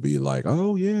woman will be like,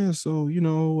 oh yeah, so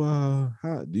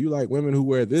how do you like women who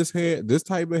wear this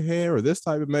type of hair, or this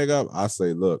type of makeup? I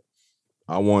say, look,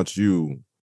 I want you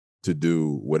to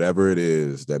do whatever it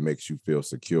is that makes you feel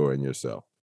secure in yourself.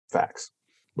 Facts.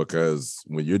 Because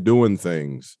when you're doing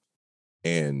things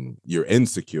and you're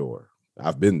insecure,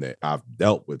 I've been there. I've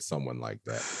dealt with someone like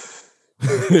that.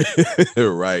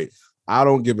 Right. I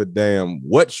don't give a damn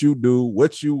what you do,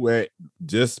 what you wear.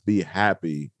 Just be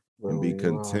happy and be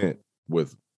content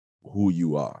with who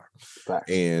you are. Facts.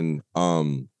 And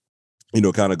kind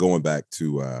of going back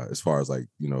to as far as, like,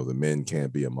 the men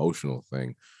can't be emotional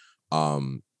thing. I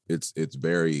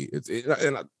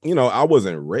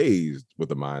wasn't raised with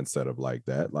the mindset of like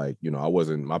that. Like,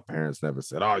 my parents never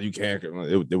said, oh, you can't.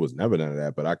 It was never none of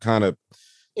that. But I kind of,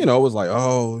 it was like,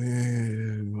 oh,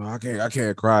 yeah, I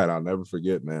can't cry. And I'll never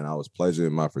forget, man, I was pledging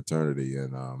in my fraternity.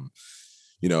 And,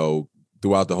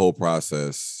 throughout the whole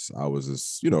process, I was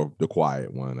just, the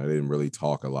quiet one. I didn't really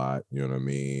talk a lot. You know what I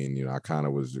mean? I kind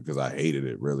of was, because I hated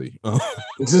it, really.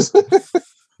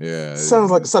 Yeah. Sounds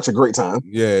like such a great time.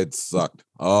 Yeah, it sucked.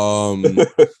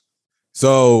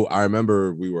 So I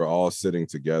remember we were all sitting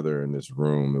together in this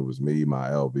room. It was me, my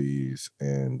LBs,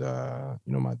 and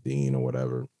my dean or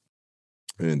whatever.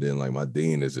 And then, like, my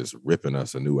dean is just ripping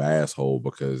us a new asshole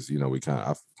because,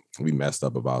 we messed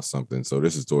up about something. So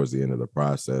this is towards the end of the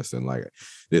process. And, like,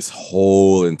 this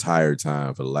whole entire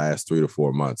time for the last 3 to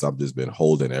 4 months, I've just been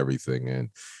holding everything in.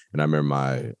 And I remember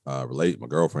my my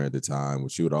girlfriend at the time,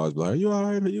 she would always be like, you all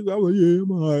right? You go, yeah,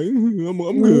 I'm all right.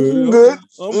 I'm good.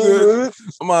 I'm good.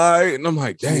 I'm all right. And I'm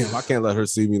like, damn, I can't let her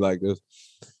see me like this.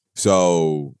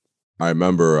 So I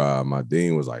remember my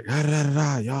dean was like, y'all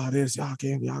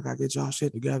gotta get y'all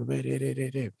shit together.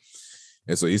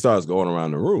 And so he starts going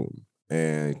around the room.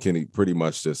 And Kenny pretty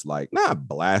much just like not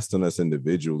blasting us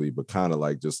individually, but kind of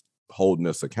like just holding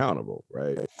us accountable,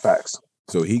 right? Facts.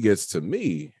 So he gets to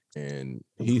me and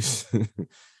he's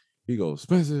he goes,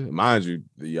 Spencer, mind you,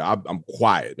 yeah, I'm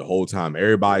quiet the whole time.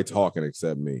 Everybody talking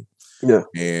except me. Yeah.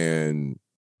 And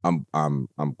I'm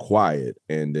quiet.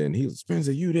 And then he was,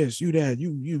 Spencer, you this, you that,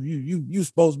 you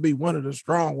supposed to be one of the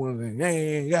strong ones.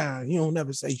 And yeah, you don't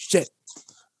never say shit.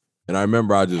 And I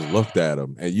remember I just looked at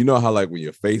him, and you know how like when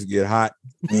your face get hot?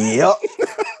 Yep.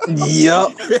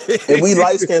 Yep. And we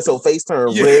light skin, so face turn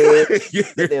red.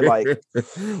 And then like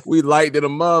we light to the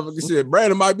motherfucker shit.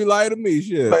 Brandon might be light to me,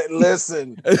 shit. But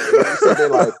listen, they're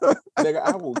like, nigga,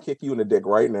 I will kick you in the dick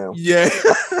right now. Yeah.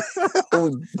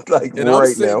 Like and right I'm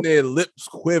sitting now. there, lips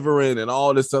quivering and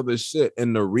all this other shit.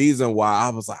 And the reason why I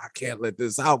was like, I can't let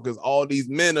this out because all these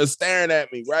men are staring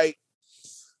at me, right?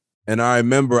 And I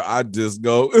remember I just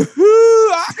go,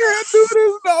 I can't do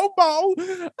this no more.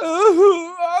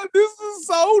 This is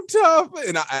so tough.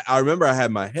 And I remember I had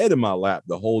my head in my lap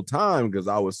the whole time because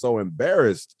I was so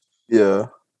embarrassed. Yeah.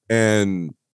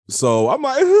 And so I'm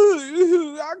like,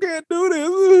 I can't do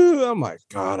this. I'm like,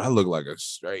 God, I look like a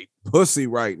straight pussy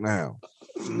right now.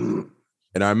 And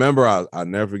I remember I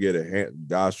never forget it.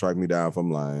 God strike me down if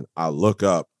I'm lying. I look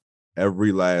up,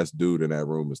 every last dude in that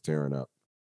room is tearing up.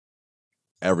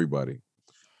 Everybody.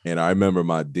 And I remember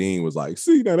my dean was like,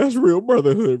 see, now that's real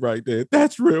brotherhood right there.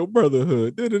 That's real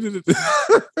brotherhood.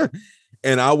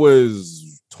 And I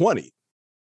was 20.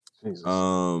 Jesus.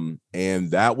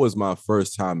 And that was my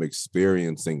first time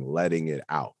experiencing letting it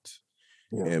out.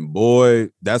 Yeah. And boy,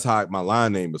 that's how my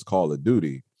line name is Call of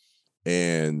Duty.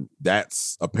 And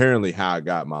that's apparently how I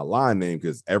got my line name,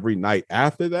 because every night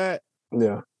after that,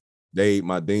 yeah,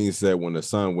 my dean said when the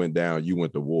sun went down, you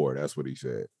went to war. That's what he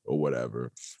said, or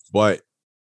whatever. But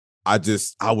I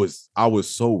was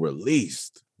so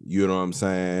released, you know what I'm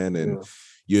saying? And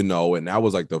you know, and that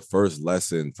was like the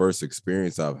first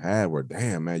experience I've had where,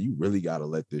 damn, man, you really got to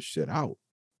let this shit out.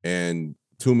 And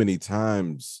too many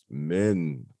times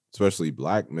men, especially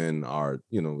black men, are,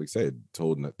 you know, like I said,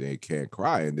 told that they can't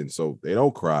cry. And then so they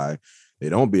don't cry, they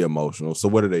don't be emotional. So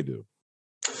what do?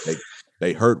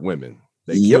 They hurt women.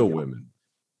 They kill women.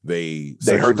 They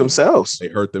hurt themselves. They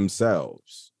hurt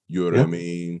themselves. You know what I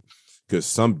mean? Because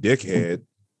some dickhead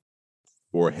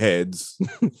or heads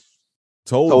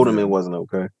told them it wasn't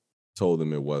okay. Told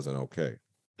them it wasn't okay.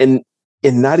 And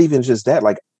not even just that.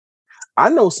 Like, I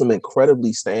know some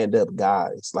incredibly stand-up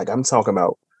guys. Like, I'm talking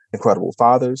about incredible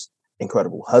fathers,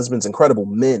 incredible husbands, incredible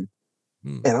men.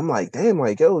 And I'm like, damn,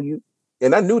 like, yo, you.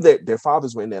 And I knew that their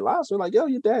fathers were in their lives. They're like, yo,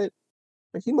 your dad,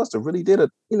 like, he must have really did a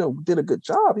good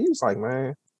job. He was like,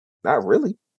 man, not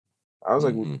really. I was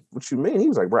like, what you mean? He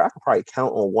was like, bro, I could probably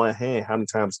count on one hand how many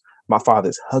times my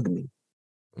father's hugged me.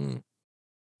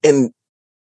 And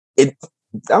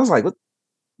I was like, what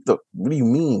do you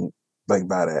mean, like,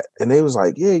 by that? And they was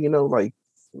like, yeah, you know, like,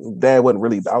 dad wasn't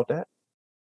really about that.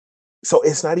 So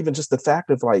it's not even just the fact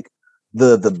of like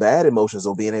the bad emotions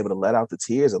or being able to let out the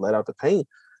tears or let out the pain.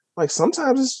 Like,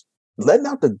 sometimes it's letting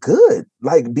out the good,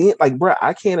 like being like, bro,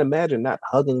 I can't imagine not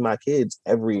hugging my kids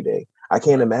every day. I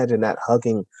can't imagine not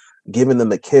hugging, giving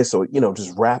them a kiss, or, you know,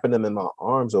 just wrapping them in my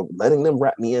arms, or letting them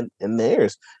wrap me in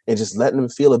theirs, and just letting them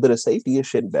feel a bit of safety and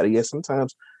shit. Better yet,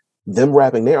 sometimes them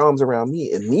wrapping their arms around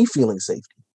me and me feeling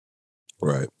safety.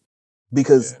 Right.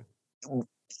 Because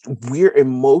we're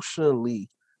emotionally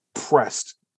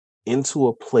pressed into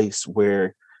a place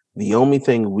where the only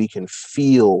thing we can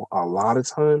feel a lot of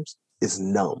times is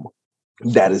numb.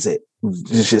 That is it.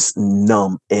 It's just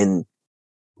numb. And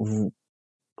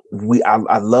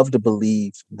I love to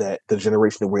believe that the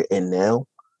generation that we're in now,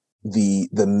 the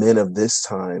men of this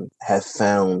time have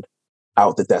found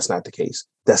out that that's not the case.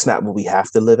 That's not what we have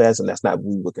to live as, and that's not what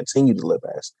we will continue to live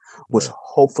as, which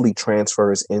hopefully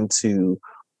transfers into,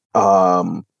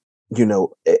 you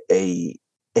know, a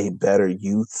better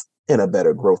youth and a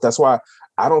better growth. That's why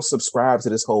I don't subscribe to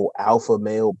this whole alpha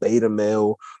male, beta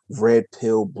male, red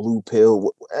pill, blue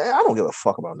pill. I don't give a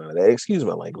fuck about none of that. Excuse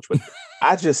my language, but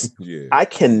I just, I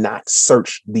cannot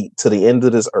search to the end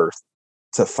of this earth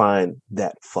to find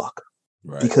that fuck.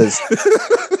 Right. Because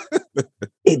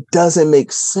it doesn't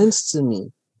make sense to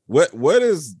me. What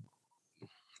is,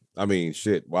 I mean,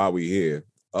 shit, while we here,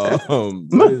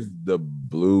 what is the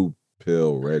blue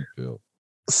pill, red pill?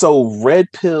 So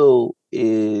red pill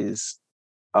is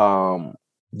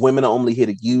women are only here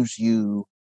to use you.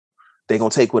 They're gonna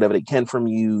take whatever they can from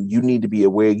you. You need to be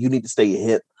aware. You need to stay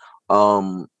hip.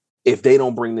 If they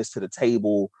don't bring this to the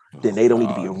table, then they don't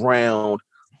need to be around.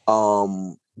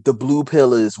 The blue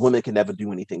pill is women can never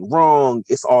do anything wrong.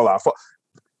 It's all our fault.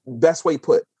 Best way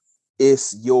put,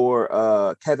 it's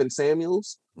your Kevin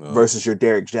Samuels versus your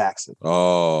Derek Jackson.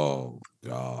 Oh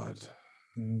God.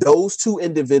 Those two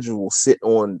individuals sit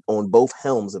on both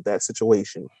helms of that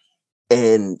situation.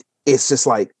 And it's just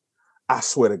like, I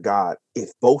swear to God,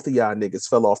 if both of y'all niggas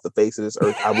fell off the face of this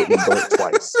earth, I wouldn't blink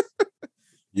twice.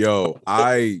 Yo,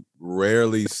 I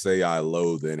rarely say I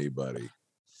loathe anybody.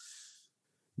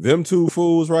 Them two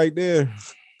fools right there,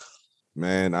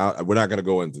 man. We're not gonna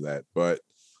go into that, but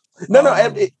no,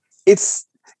 it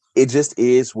just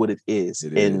is what it is.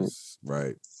 It is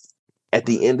right. At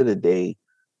the end of the day,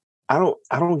 I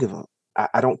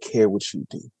don't care what you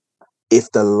do.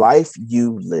 If the life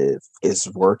you live is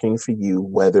working for you,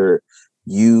 whether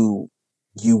you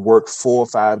work 4 or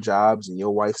 5 jobs and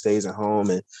your wife stays at home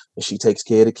and she takes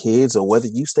care of the kids, or whether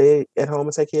you stay at home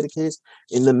and take care of the kids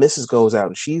and the missus goes out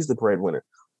and she's the breadwinner.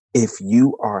 If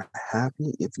you are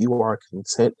happy, if you are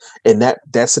content, and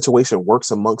that situation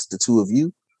works amongst the two of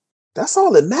you, that's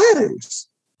all that matters.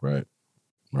 Right.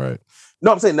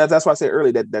 No, I'm saying that's why I said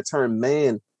earlier that term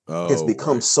man has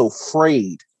become so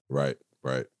frayed. Right.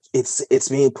 It's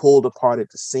being pulled apart at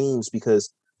the seams because,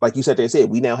 like you said,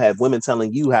 we now have women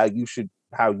telling you how you should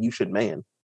man.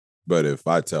 But if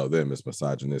I tell them, it's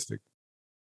misogynistic.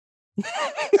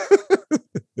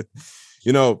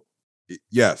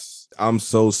 Yes, I'm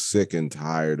so sick and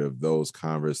tired of those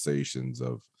conversations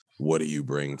of what do you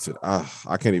bring to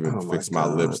I can't even fix my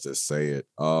lips to say it.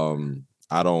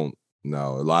 I don't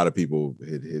know. A lot of people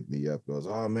hit me up, goes,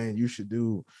 oh man, you should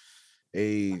do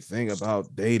a thing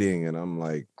about dating. And I'm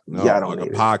like, no, I don't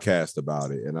like need a podcast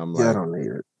about it. And I'm like, I don't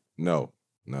need it. No.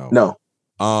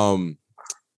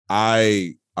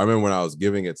 I remember when I was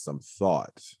giving it some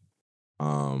thought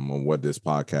on what this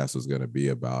podcast was going to be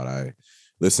about. I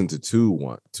listened to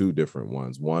two different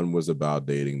ones. One was about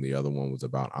dating. The other one was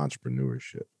about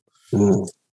entrepreneurship. So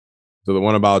the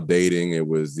one about dating, it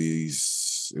was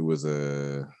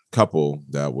a couple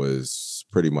that was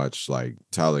pretty much like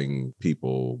telling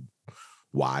people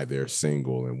why they're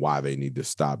single and why they need to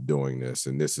stop doing this.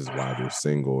 And this is why they're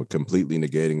single, completely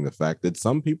negating the fact that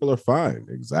some people are fine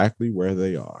exactly where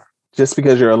they are. Just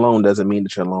because you're alone doesn't mean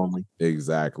that you're lonely.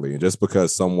 Exactly. And just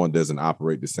because someone doesn't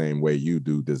operate the same way you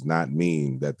do does not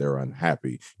mean that they're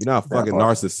unhappy. You know how fucking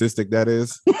narcissistic that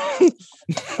is?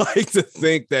 Like to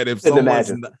think that if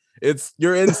someone's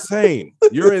you're insane.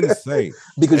 You're insane.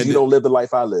 Because you don't live the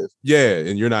life I live. Yeah,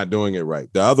 and you're not doing it right.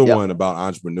 The other one about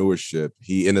entrepreneurship,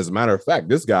 and as a matter of fact,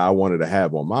 this guy I wanted to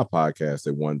have on my podcast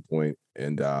at one point,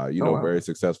 and very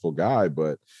successful guy,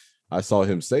 but I saw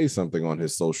him say something on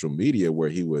his social media where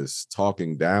he was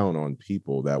talking down on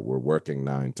people that were working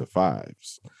 9 to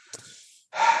 5s.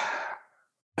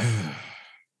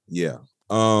 Yeah.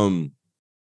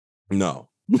 No.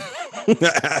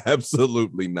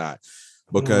 Absolutely not.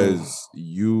 Because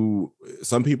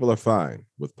some people are fine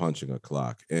with punching a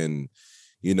clock. And,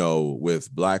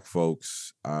 with Black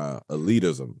folks,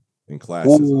 elitism and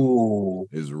classism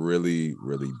is really,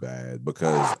 really bad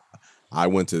because I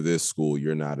went to this school,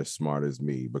 you're not as smart as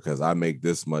me. Because I make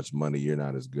this much money, you're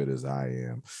not as good as I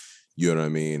am. You know what I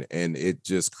mean? And it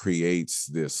just creates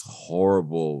this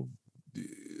horrible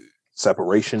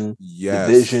separation,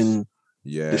 division,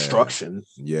 destruction.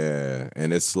 Yeah.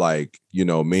 And it's like,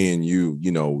 me and you,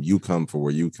 you come from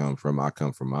where you come from. I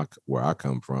come from where I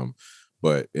come from.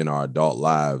 But in our adult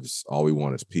lives, all we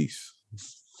want is peace.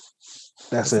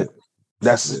 That's it.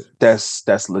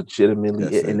 That's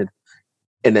legitimately it.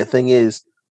 And the thing is,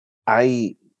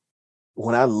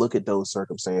 when I look at those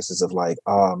circumstances of like,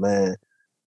 oh man,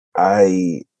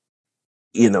 I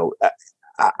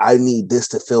need this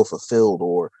to feel fulfilled,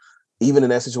 or even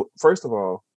in that situation, first of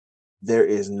all, there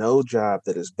is no job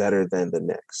that is better than the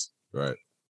next. Right.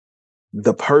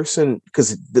 The person,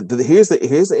 because here's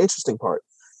the interesting part.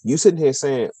 You sitting here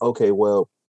saying, okay, well,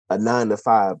 a 9 to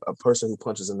 5, a person who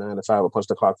punches a 9 to 5 or punches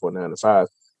the clock for a 9 to 5,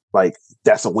 like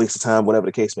that's a waste of time, whatever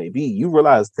the case may be. You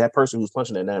realize that person who's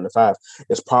punching at 9 to 5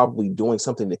 is probably doing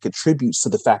something that contributes to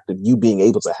the fact of you being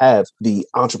able to have the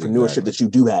entrepreneurship that you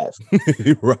do have.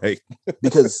 Right.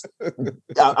 Because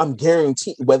I'm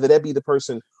guaranteed, whether that be the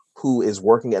person who is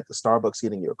working at the Starbucks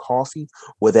getting your coffee,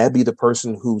 whether that be the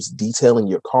person who's detailing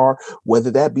your car,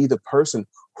 whether that be the person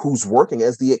who's working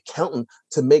as the accountant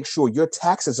to make sure your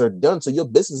taxes are done so your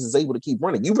business is able to keep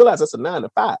running. You realize that's a 9 to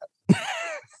 5.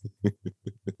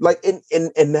 Like,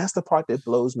 and that's the part that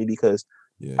blows me, because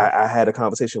I had a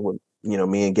conversation with,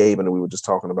 me and Gabe, and we were just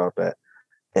talking about that.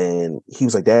 And he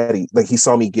was like, Daddy, like he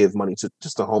saw me give money to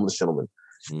just a homeless gentleman.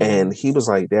 And he was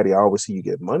like, Daddy, I always see you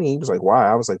give money. He was like,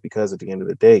 why? I was like, because at the end of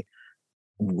the day,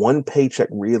 one paycheck,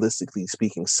 realistically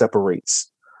speaking,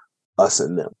 separates us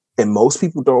and them. And most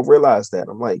people don't realize that.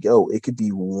 I'm like, yo, it could be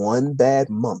one bad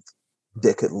month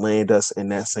that could land us in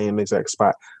that same exact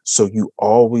spot. So you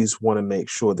always want to make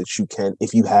sure that you can,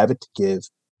 if you have it to give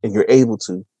and you're able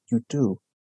to, you do.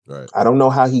 Right. I don't know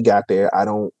how he got there. I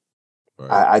don't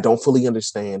fully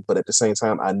understand, but at the same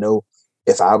time, I know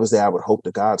if I was there, I would hope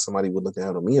to God somebody would look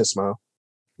down on me and smile.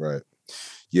 Right.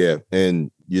 Yeah.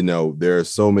 And, there are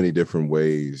so many different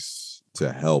ways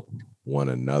to help one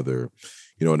another.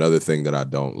 Another thing that I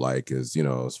don't like is,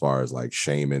 as far as like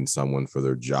shaming someone for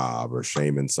their job or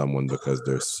shaming someone because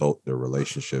their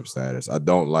relationship status. I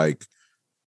don't like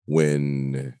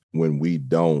when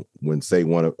say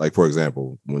one of, like, for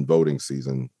example, when voting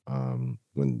season,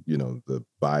 when, the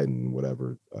Biden,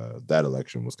 whatever, that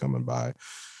election was coming by,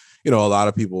 a lot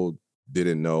of people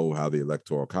didn't know how the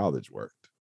Electoral College worked.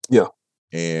 Yeah.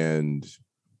 And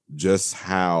just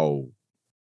how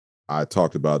I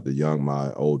talked about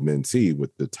my old mentee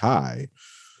with the tie,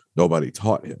 nobody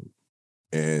taught him.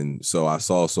 And so I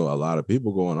saw a lot of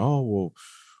people going, oh, well,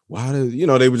 why did,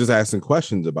 they were just asking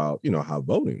questions about, how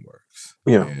voting works.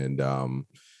 Yeah. And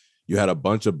you had a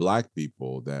bunch of Black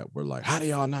people that were like, how do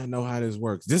y'all not know how this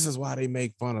works? This is why they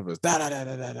make fun of us.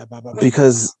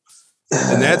 Because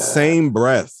in that same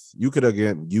breath, you could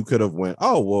have went,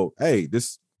 oh, well, hey,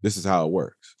 this is how it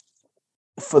works.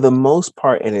 For the most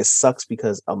part, and it sucks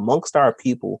because amongst our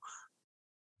people,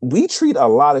 we treat a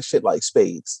lot of shit like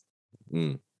spades.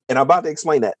 And I'm about to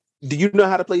explain that. Do you know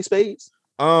how to play spades?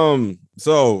 Oh,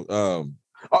 no.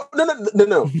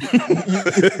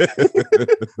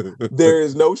 There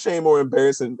is no shame or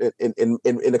embarrassment in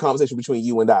the conversation between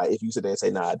you and I if you sit there and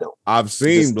say, nah, I don't. I've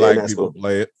seen Black people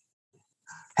play it.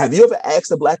 Have you ever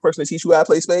asked a Black person to teach you how to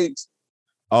play spades?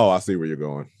 Oh, I see where you're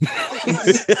going.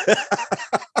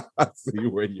 I see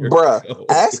where you're going.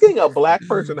 Asking a Black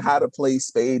person how to play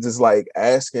spades is like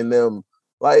asking them,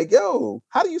 like, yo,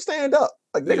 how do you stand up?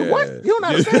 Like, nigga, what? You don't know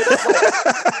how to stand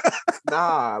up?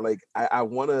 Nah, like, I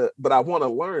want to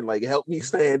learn. Like, help me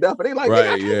stand up. And they like,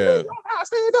 right, you don't know how to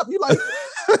stand up. You like,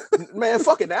 man,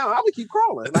 fuck it now. I would keep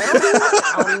crawling. Like,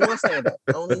 I don't even want to stand up.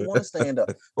 I don't even want to stand up.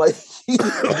 Like,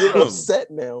 you're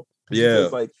upset now. Yeah.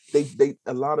 Because, like, they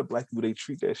a lot of Black people, they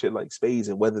treat that shit like spades.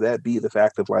 And whether that be the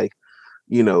fact of, like,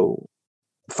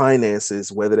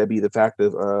 finances, whether that be the fact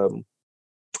of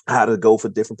how to go for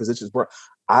different positions, bro.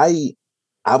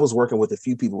 I was working with a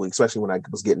few people, especially when I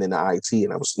was getting into IT,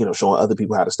 and I was, showing other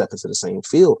people how to step into the same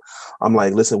field. I'm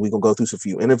like, listen, we're gonna go through some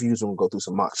few interviews, we're gonna go through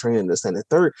some mock training, this and the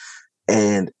third.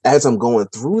 And as I'm going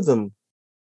through them,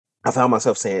 I found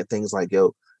myself saying things like,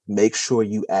 yo, make sure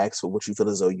you ask for what you feel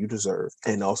as though you deserve.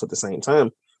 And also at the same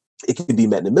time, it can be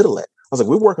met in the middle at. I was like,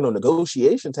 we're working on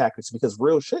negotiation tactics because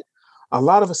real shit, a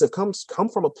lot of us have come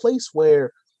from a place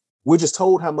where we're just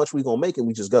told how much we're gonna make and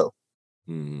we just go.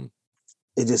 Mm-hmm.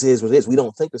 It just is what it is. We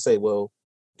don't think to say, well,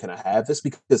 can I have this?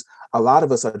 Because a lot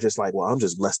of us are just like, well, I'm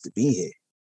just blessed to be here.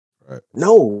 Right.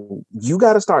 No, you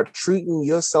got to start treating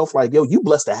yourself like, yo, you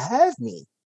blessed to have me.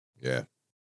 Yeah.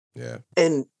 Yeah.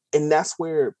 And that's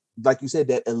where, like you said,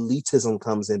 that elitism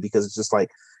comes in, because it's just like,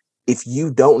 if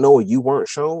you don't know or you weren't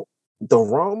shown, the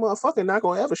wrong motherfucker not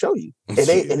gonna ever show you. And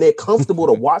they're comfortable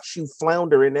to watch you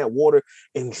flounder in that water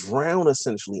and drown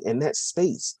essentially in that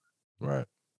space. Right.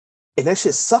 And that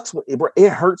shit sucks. It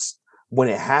hurts when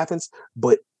it happens,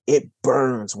 but it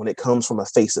burns when it comes from a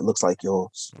face that looks like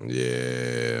yours.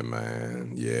 Yeah,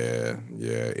 man. Yeah.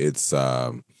 It's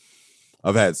I've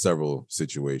had several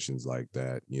situations like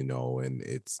that, and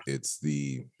it's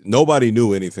the nobody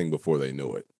knew anything before they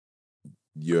knew it.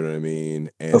 You know what I mean?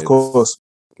 And of course,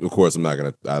 I'm not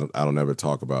gonna. I don't ever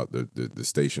talk about the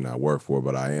station I work for,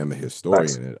 but I am a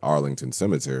historian at Arlington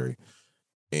Cemetery,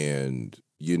 and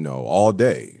all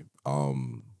day,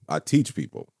 I teach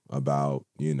people about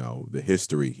the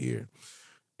history here,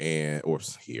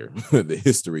 the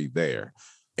history there,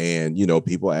 and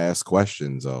people ask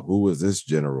questions. Who is this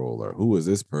general, or who is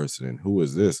this person, and who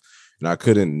is this? And I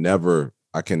can never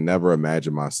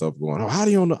imagine myself going, oh, how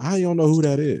do you know who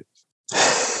that is?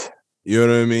 You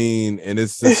know what I mean? And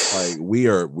it's just like we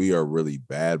are really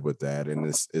bad with that. And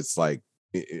it's like,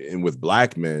 and with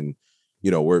Black men,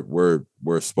 we're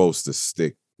supposed to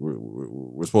stick.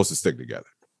 We're supposed to stick together.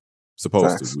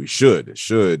 We should. It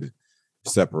should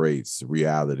separates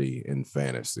reality and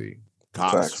fantasy.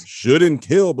 Cops shouldn't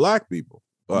kill Black people,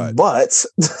 but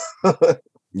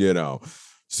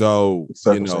so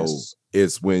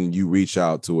it's when you reach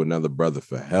out to another brother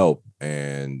for help,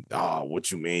 and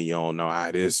what you mean you don't know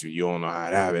how this, you don't know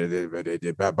how that,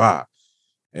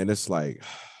 and it's like,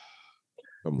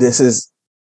 this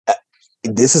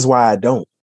is why I don't.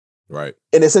 Right.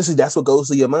 And essentially that's what goes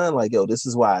through your mind, like, yo, this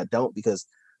is why I don't, because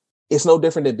it's no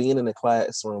different than being in a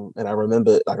classroom. And I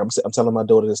remember, like I'm telling my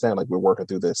daughter this now, like we're working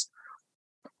through this.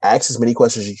 Ask as many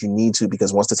questions as you need to,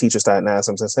 because once the teacher starts 9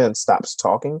 times 10 stops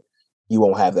talking, you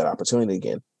won't have that opportunity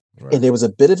again. Right. And there was a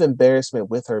bit of embarrassment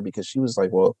with her because she was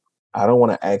like, well, I don't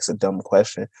want to ask a dumb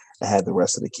question and have the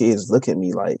rest of the kids look at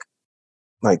me like,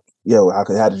 yo,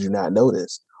 how did you not know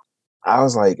this? I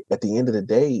was like, at the end of the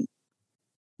day,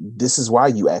 this is why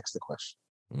you ask the question.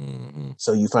 Mm-hmm.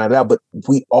 So you find out, but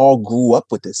we all grew up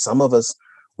with this. Some of us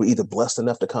were either blessed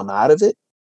enough to come out of it.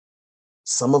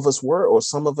 Some of us were, or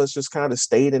some of us just kind of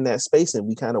stayed in that space and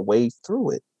we kind of waved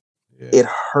through it. Yeah. It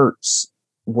hurts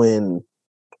when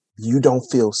you don't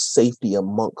feel safety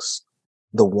amongst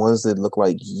the ones that look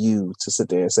like you to sit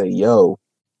there and say, yo,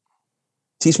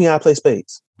 teach me how to play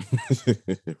spades.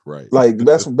 Right. Like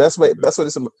that's what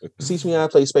it's. Teach me how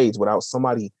to play spades without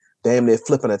somebody damn near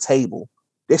flipping a table.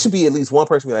 There should be at least one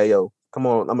person be like, yo, come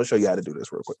on, I'm gonna show you how to do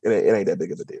this real quick. It ain't that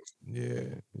big of a deal.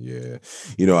 Yeah.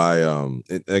 You know,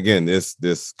 again,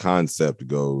 this concept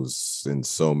goes in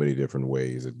so many different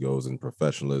ways. It goes in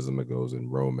professionalism, it goes in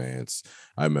romance.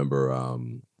 I remember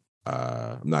I'm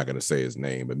not gonna say his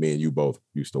name, but me and you both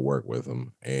used to work with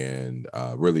him, and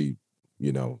really,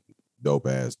 you know, dope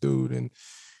ass dude. And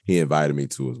he invited me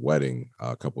to his wedding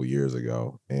a couple years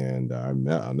ago, and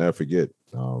I'll never forget.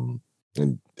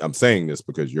 And I'm saying this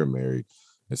because you're married,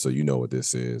 and so you know what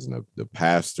this is. And the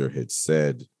pastor had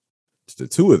said to the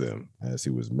two of them as he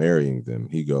was marrying them,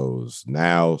 he goes,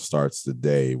 "Now starts the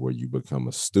day where you become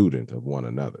a student of one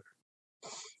another."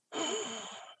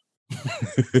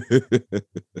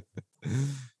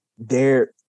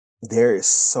 There is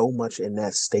so much in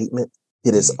that statement.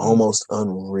 It is almost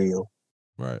unreal.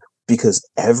 Right. Because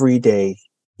every day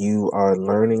you are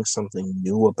learning something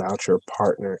new about your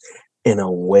partner in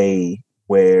a way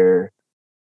where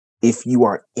if you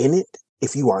are in it,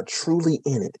 if you are truly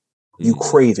in it, you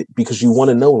crave it because you want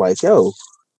to know, like, yo,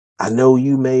 I know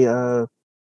you may, I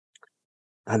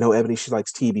know Ebony, she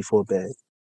likes tea before bed.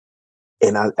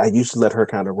 And I used to let her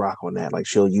kind of rock on that. Like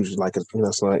she'll usually like a, you know,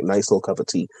 some like nice little cup of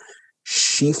tea.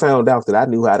 She found out that I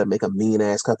knew how to make a mean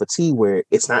ass cup of tea where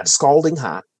it's not scalding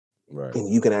hot. Right.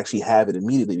 And you can actually have it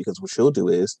immediately, because what she'll do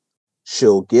is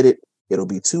she'll get it. It'll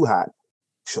be too hot.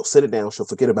 She'll sit it down. She'll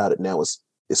forget about it. Now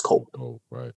it's cold. Oh,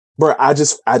 right. Bro, I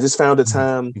just found a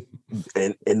time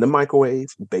in the microwave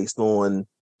based on,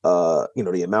 you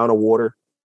know, the amount of water.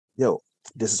 Yo,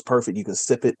 this is perfect. You can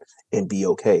sip it and be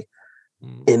okay.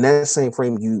 In that same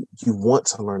frame, you want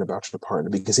to learn about your partner,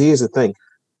 because here's the thing.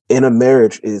 In a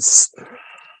marriage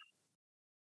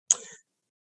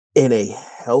in a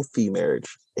healthy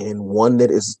marriage, and one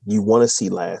that is you want to see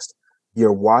last,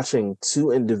 you're watching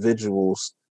two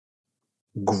individuals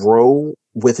grow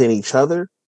within each other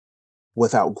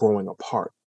without growing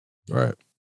apart. Right.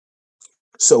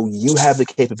 So you have the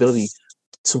capability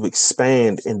to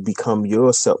expand and become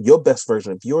yourself, your best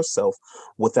version of yourself,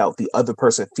 without the other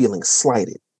person feeling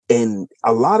slighted. And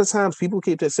a lot of times people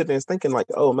keep just sitting there thinking like,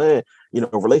 oh man, you know,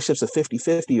 relationships are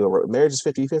 50-50 or marriage is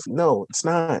 50-50. No, it's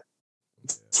not.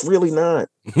 It's really not.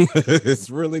 It's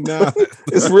really not.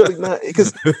 It's really not,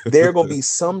 because there are gonna be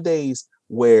some days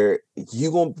where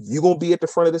you're gonna be at the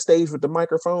front of the stage with the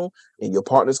microphone, and your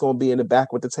partner's gonna be in the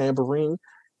back with the tambourine,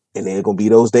 and there are gonna be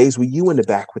those days where you in the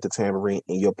back with the tambourine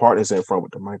and your partner's in front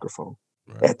with the microphone.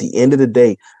 Right. At the end of the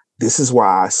day, this is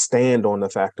why I stand on the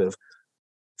fact of,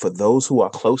 for those who are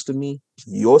close to me,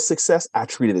 your success, I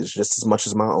treat it as just as much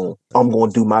as my own. I'm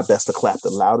going to do my best to clap the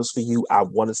loudest for you. I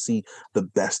want to see the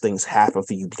best things happen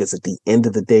for you, because at the end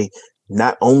of the day,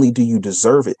 not only do you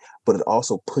deserve it, but it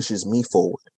also pushes me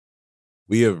forward.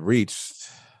 We have reached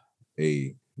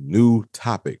a new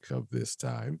topic of this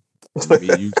time.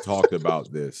 You talked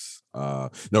about this.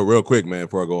 No, real quick, man,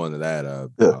 before I go into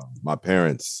that, my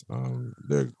parents,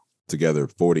 they're together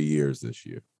 40 years this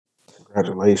year.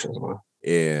 Congratulations, man.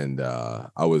 And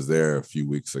I was there a few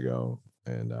weeks ago,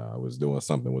 and I was doing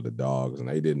something with the dogs, and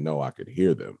they didn't know I could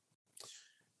hear them.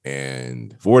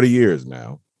 And 40 years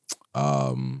now,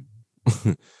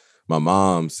 my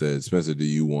mom said, "Spencer, do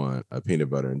you want a peanut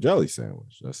butter and jelly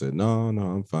sandwich?" I said, no,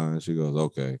 I'm fine. She goes,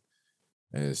 okay.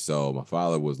 And so my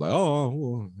father was like, oh,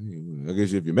 well, I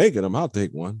guess if you make it, I'll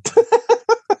take one.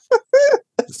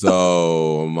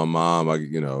 So my mom,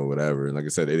 whatever. And like I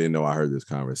said, they didn't know I heard this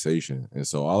conversation. And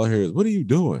so all I hear is, what are you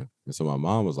doing? And so my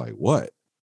mom was like, what?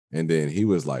 And then he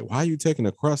was like, why are you taking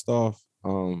the crust off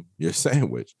your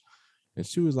sandwich? And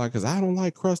she was like, because I don't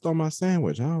like crust on my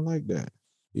sandwich. I don't like that.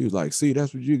 He was like, see,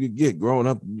 that's what you could get growing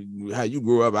up. How you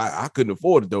grew up, I couldn't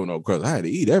afford to do no crust. I had to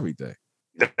eat everything.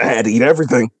 I had to eat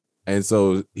everything. And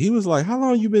so he was like, "How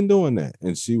long you been doing that?"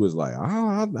 And she was like,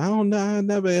 I don't know. I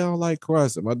never ate like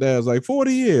crust. And my dad's like,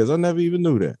 40 years. I never even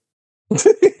knew that.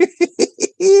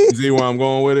 You see where I'm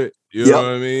going with it? You know what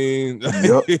I mean?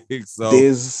 Yep. So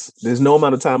there's no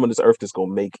amount of time on this earth that's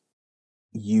gonna make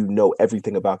you know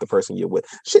everything about the person you're with.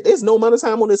 Shit, there's no amount of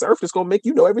time on this earth that's gonna make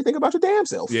you know everything about your damn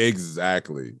self. Yeah,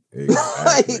 exactly.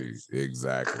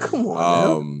 Exactly. Come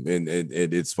on, and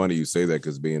it's funny you say that,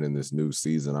 because being in this new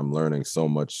season, I'm learning so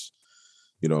much.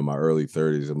 You know, in my early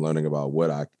 30s, I'm learning about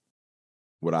what I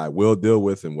will deal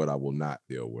with and what I will not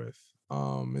deal with.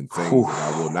 And things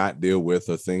that I will not deal with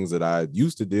are things that I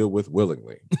used to deal with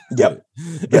willingly. Yep.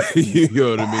 You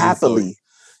know what I mean?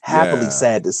 Happily,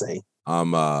 sad to say.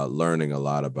 I'm learning a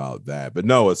lot about that. But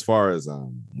no, as far as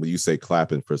when you say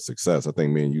clapping for success, I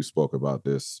think me and you spoke about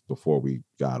this before we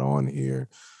got on here.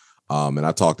 And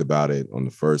I talked about it on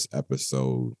the first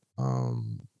episode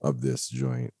of this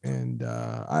joint. And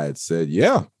I had said,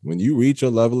 yeah, when you reach a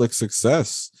level of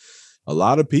success, a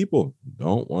lot of people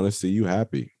don't want to see you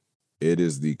happy. It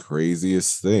is the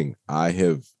craziest thing I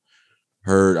have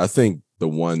heard. I think the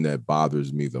one that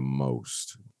bothers me the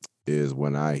most is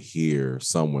when I hear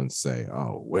someone say,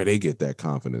 "Oh, where they get that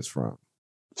confidence from?"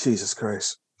 Jesus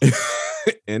Christ.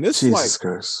 And it's Jesus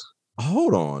Christ.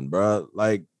 Hold on, bro.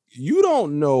 Like, you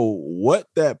don't know what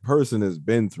that person has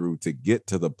been through to get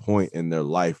to the point in their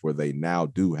life where they now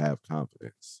do have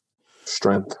confidence.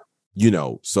 Strength. You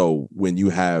know, so when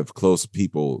you have close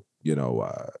people, you know,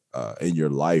 in your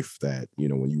life that, you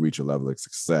know, when you reach a level of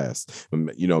success,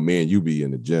 you know, me and you be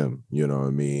in the gym, you know what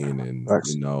I mean? And,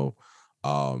 you know,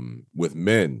 with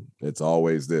men, it's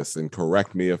always this, and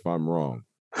correct me if I'm wrong.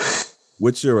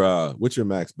 What's your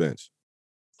max bench?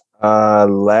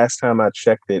 Last time I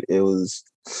checked it,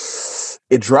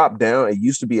 it dropped down. It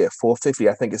used to be at 450.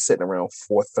 I think it's sitting around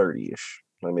 430-ish,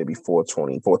 like maybe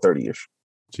 420, 430-ish.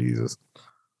 Jesus.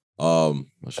 I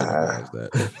should have asked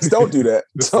that. Don't do that.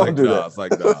 Don't do that. It's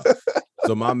like, nah.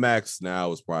 So my max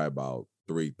now is probably about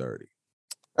 330.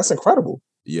 That's incredible.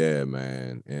 Yeah,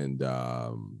 man. And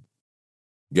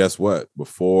guess what?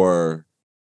 Before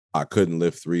I couldn't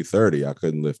lift 330, I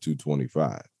couldn't lift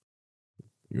 225.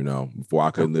 You know, before I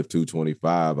couldn't lift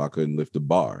 225, I couldn't lift the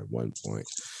bar at one point.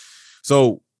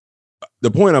 So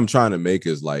the point I'm trying to make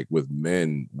is, like, with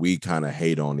men, we kind of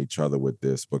hate on each other with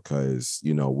this, because,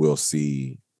 you know, we'll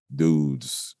see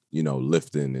dudes, you know,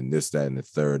 lifting and this, that, and the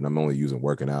third. And I'm only using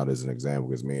working out as an example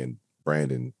because me and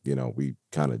Brandon, you know, we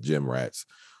kind of gym rats.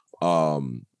 Oh,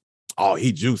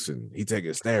 he juicing. He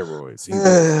taking steroids.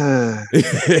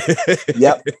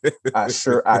 Yep.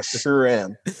 I sure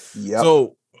am. Yep.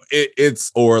 So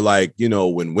it's, or like, you know,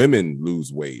 when women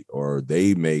lose weight or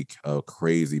they make a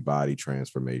crazy body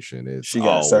transformation, it's she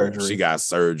got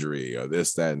surgery or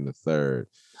this, that, and the third.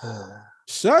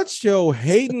 Shut your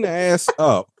hating ass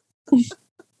up.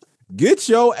 Get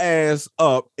your ass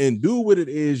up and do what it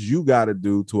is you got to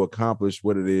do to accomplish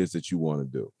what it is that you want to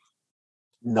do.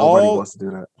 Nobody wants to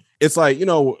do that. It's like, you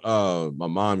know, my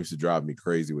mom used to drive me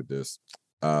crazy with this.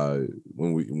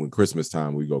 When Christmas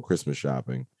time, we go Christmas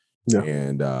shopping,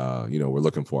 and you know, we're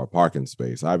looking for a parking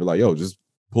space. I'd be like, yo, just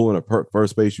pull in a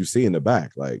first space you see in the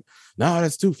back. Like, no,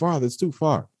 that's too far. That's too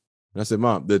far. And I said,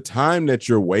 Mom, the time that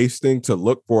you're wasting to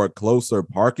look for a closer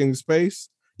parking space,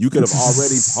 you could have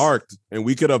already parked and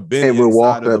we could have been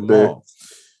inside of the mall.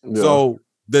 Yeah. So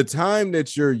the time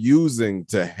that you're using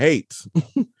to hate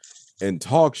and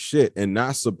talk shit and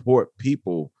not support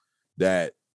people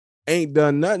that ain't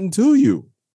done nothing to you,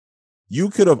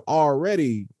 you could have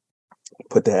already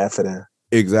put the effort in.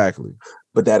 Exactly.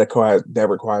 But that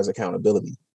requires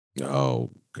accountability. Oh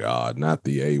God, not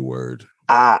the A word.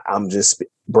 I'm just,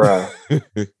 bruh.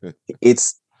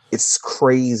 It's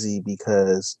crazy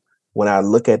because when I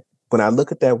look at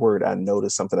that word, I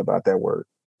notice something about that word.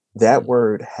 That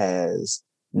word has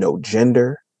no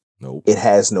gender. Nope. It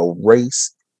has no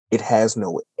race. It has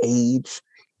no age.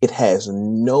 It has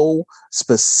no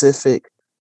specific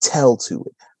tell to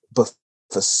it. But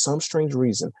for some strange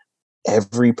reason,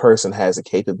 every person has a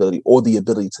capability or the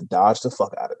ability to dodge the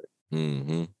fuck out of it.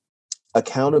 Mm-hmm.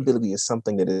 Accountability is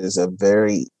something that is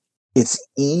it's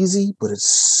easy, but it's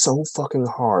so fucking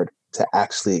hard to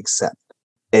actually accept.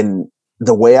 And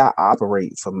the way I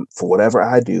operate for whatever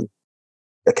I do,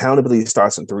 accountability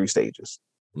starts in 3 stages.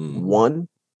 Mm-hmm. 1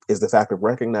 is the fact of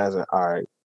recognizing, all right,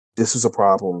 this is a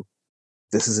problem.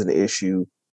 This is an issue.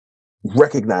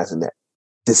 Recognizing that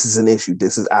this is an issue.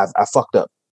 I fucked up.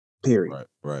 Period.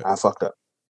 Right. I fucked up.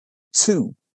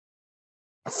 2,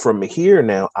 from here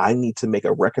now, I need to make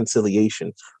a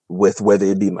reconciliation with whether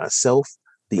it be myself,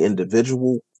 the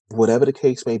individual, whatever the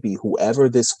case may be, whoever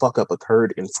this fuck up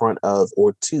occurred in front of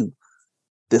or to.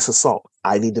 this assault.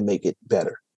 I need to make it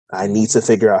better. I need to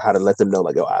figure out how to let them know,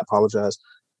 like, yo, I apologize.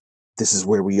 This is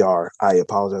where we are. I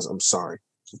apologize. I'm sorry.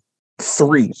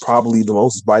 3, probably the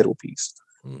most vital piece,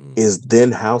 is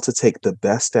then how to take the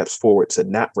best steps forward to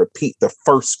not repeat the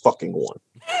first fucking one.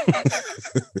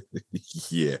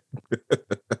 Yeah.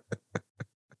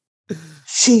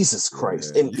 Jesus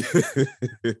Christ. And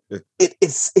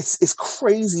it's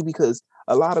crazy because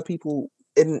a lot of people,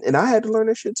 and I had to learn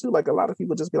this shit too. Like, a lot of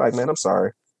people just be like, man, I'm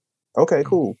sorry. Okay,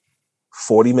 cool.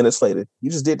 40 minutes later,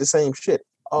 you just did the same shit.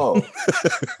 Oh,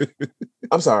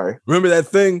 I'm sorry. Remember that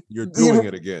thing? You're doing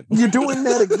it again. You're doing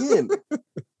that again.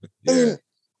 Yeah. And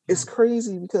it's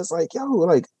crazy because, like, yo,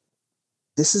 like,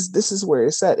 this is where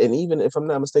it's at. And even if I'm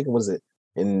not mistaken, was it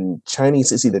in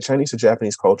Chinese? It's either Chinese or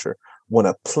Japanese culture. When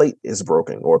a plate is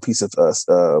broken or a piece of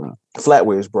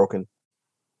flatware is broken,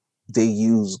 they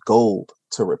use gold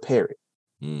to repair it.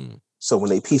 So when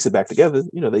they piece it back together,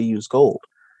 they use gold.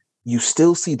 You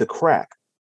still see the crack,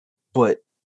 but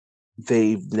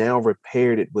they've now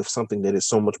repaired it with something that is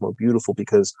so much more beautiful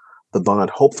because the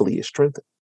bond hopefully is strengthened.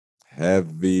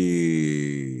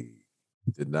 Heavy.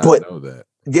 Did not know that.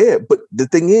 Yeah, but the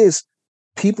thing is,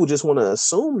 people just want to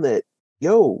assume that,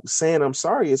 yo, saying I'm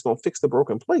sorry is gonna fix the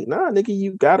broken plate. Nah, nigga,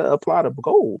 you gotta apply the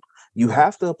gold. You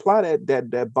have to apply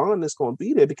that bond that's gonna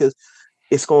be there because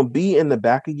it's gonna be in the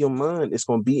back of your mind. It's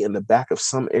gonna be in the back of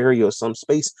some area or some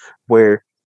space where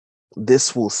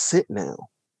this will sit now.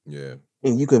 Yeah.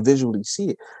 And you can visually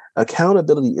see it.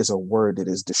 Accountability is a word that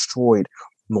has destroyed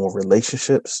more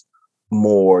relationships,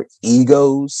 more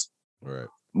egos, right,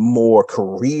 more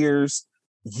careers.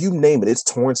 You name it, it's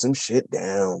torn some shit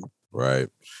down. Right.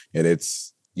 And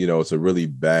it's, it's a really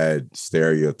bad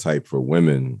stereotype for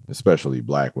women, especially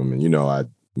Black women.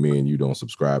 Me and you don't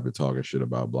subscribe to talking shit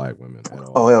about Black women at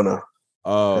all. Oh, hell no.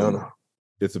 Hell no.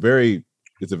 It's a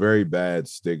very bad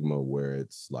stigma where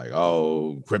it's like,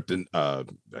 oh,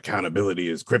 accountability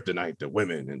is kryptonite to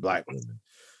women and Black women.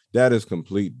 That is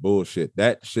complete bullshit.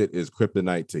 That shit is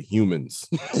kryptonite to humans.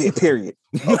 Period.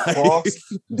 Across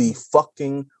the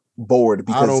fucking board.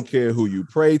 Because I don't care who you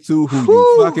pray to, who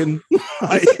you fucking. You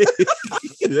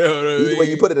know what I mean? When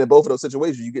you put it in both of those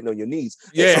situations, you're getting on your knees.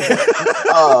 Yeah.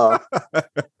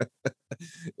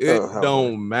 It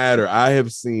don't matter. I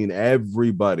have seen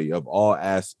everybody of all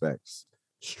aspects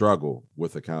struggle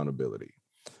with accountability.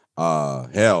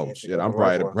 Shit, I'm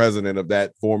probably the president of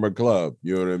that former club,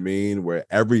 you know what I mean, where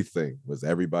everything was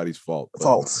everybody's fault.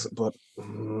 But I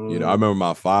remember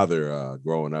my father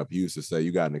growing up, he used to say,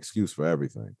 you got an excuse for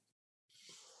everything.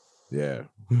 Yeah.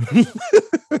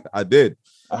 I did.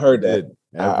 I heard that.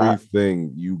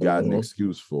 Everything you got an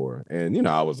excuse for. And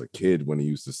I was a kid when he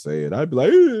used to say it. I'd be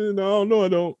like, no, I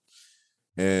don't.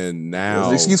 And now there's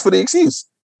an excuse for the excuse.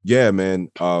 Yeah, man.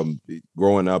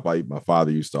 Growing up, my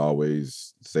father used to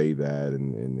always say that,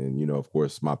 and of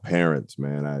course, my parents,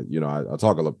 man. I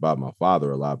talk about my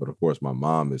father a lot, but of course, my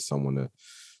mom is someone to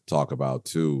talk about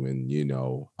too. And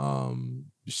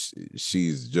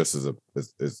she's just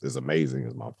as amazing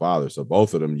as my father. So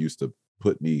both of them used to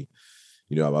put me,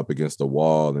 up against the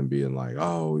wall and being like,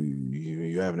 "Oh,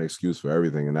 you have an excuse for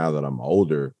everything." And now that I'm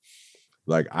older,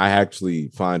 like, I actually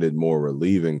find it more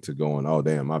relieving to going, oh,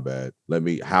 damn, my bad.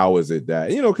 How is it that,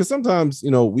 because sometimes, I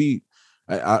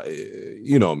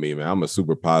me, man, I'm a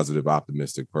super positive,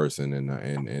 optimistic person.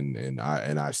 And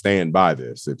I stand by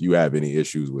this. If you have any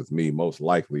issues with me, most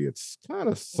likely it's kind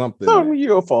of something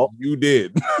your fault. You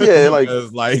did. Yeah.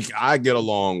 Because I get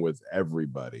along with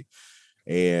everybody.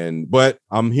 But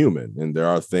I'm human, and there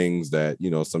are things that,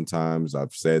 sometimes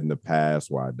I've said in the past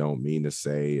where I don't mean to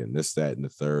say, and this, that, and the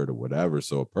third or whatever.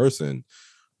 So a person,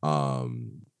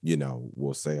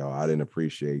 will say, oh, I didn't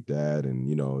appreciate that. And,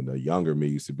 the younger me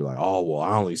used to be like, oh, well,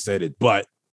 I only said it, but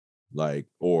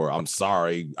or I'm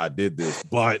sorry, I did this,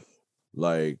 but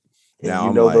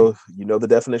now the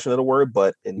definition of the word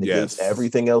but and negates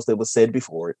everything else that was said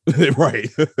before it. Right.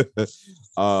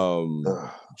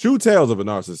 True tales of a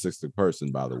narcissistic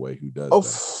person, by the way, who does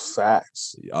that.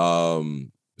 Facts.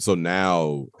 So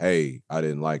now, hey, I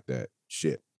didn't like that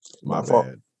shit. My bad. Fault.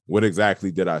 What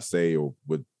exactly did I say or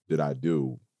what did I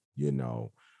do?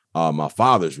 My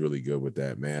father's really good with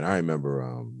that, man. I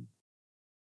remember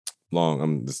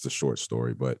this is a short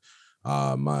story, but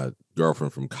my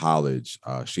girlfriend from college,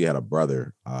 she had a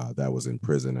brother that was in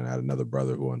prison, and I had another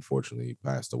brother who unfortunately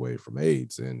passed away from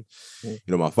AIDS. And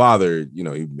my father,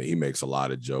 he makes a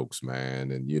lot of jokes,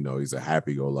 man, and he's a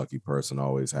happy-go-lucky person,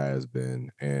 always has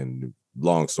been. And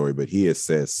long story, but he had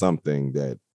said something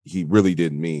that he really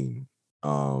didn't mean,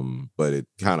 but it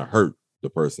kind of hurt the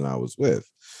person I was with.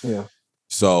 Yeah.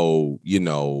 So, you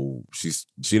know, she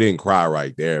didn't cry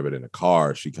right there, but in the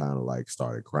car, she kind of like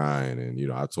started crying. And, you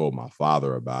know, I told my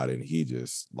father about it and he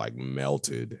just like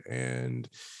melted. And,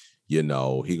 you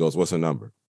know, he goes, "What's her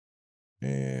number?"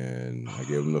 And I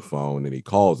give him the phone and he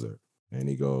calls her and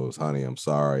he goes, "Honey, I'm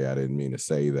sorry. I didn't mean to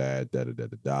say that. Da da da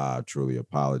da da. I truly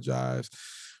apologize.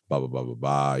 Blah, blah, blah, blah,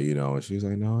 blah." You know, and she's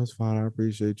like, "No, it's fine. I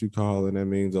appreciate you calling. That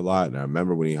means a lot." And I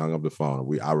remember when he hung up the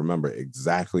phone, I remember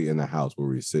exactly in the house where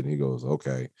we were sitting. He goes,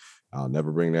 "Okay, I'll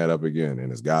never bring that up again.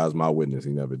 And as God's my witness,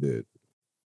 he never did."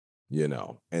 You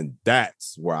know, and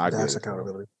that's where I that's get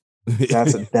accountability.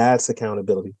 That's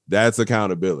accountability. That's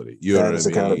accountability. You know what I mean?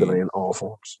 Accountability in all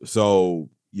forms. So,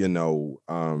 you know,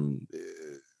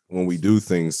 when we do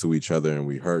things to each other and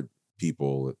we hurt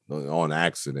people on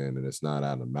accident and it's not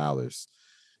out of malice,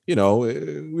 you know,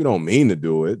 we don't mean to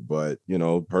do it, but you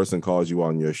know, person calls you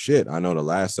on your shit. I know the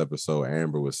last episode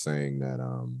Amber was saying that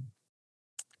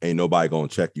ain't nobody gonna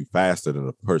check you faster than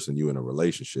the person you in a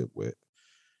relationship with.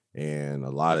 And a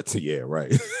lot of yeah,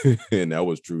 right. And that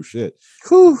was true shit.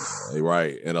 Whew.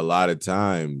 Right. And a lot of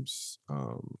times,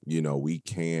 you know, we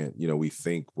can't, you know, we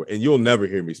think, and you'll never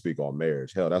hear me speak on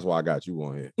marriage. Hell, that's why I got you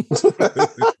on here.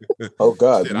 Oh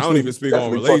God. Shit, I don't even speak on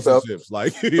relationships.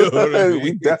 Like, you know what I mean?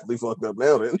 We definitely fucked up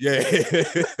now then. Yeah.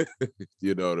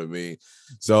 You know what I mean?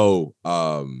 So,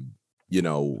 you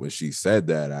know, when she said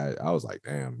that, I was like,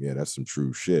 damn, yeah, that's some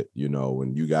true shit, you know,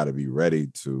 and you got to be ready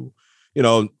to, you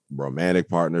know, romantic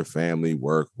partner, family,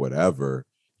 work, whatever,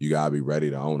 you gotta be ready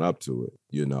to own up to it,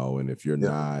 you know. And if you're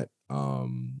not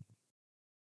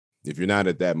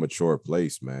at that mature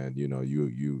place, man, you know,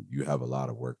 you have a lot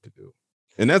of work to do,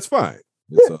 and that's fine.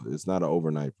 It's not an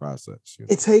overnight process. You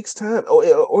know? It takes time,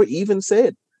 or even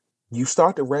said, you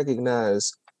start to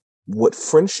recognize what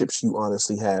friendships you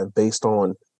honestly have based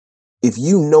on if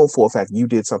you know for a fact you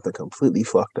did something completely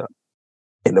fucked up.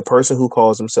 And the person who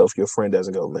calls himself your friend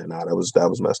doesn't go, "Man, nah, that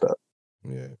was messed up."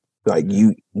 Yeah. Like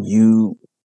you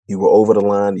were over the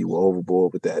line, you were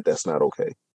overboard with that. That's not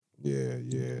okay. Yeah,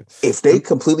 yeah. If they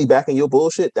completely backing your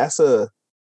bullshit, that's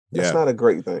not a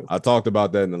great thing. I talked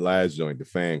about that in the last joint, the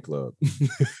fan club.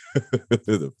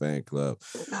 The fan club.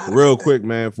 Real quick,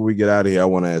 man, before we get out of here, I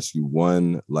want to ask you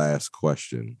one last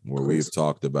question where you've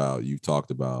talked about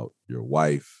your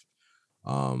wife.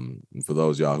 For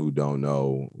those of y'all who don't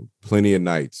know, plenty of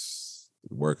nights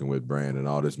working with Brandon,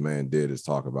 all this man did is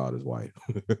talk about his wife.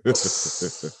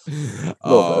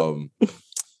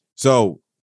 So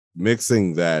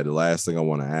mixing that, the last thing I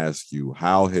want to ask you,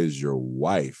 how has your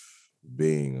wife,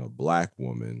 being a Black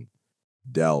woman,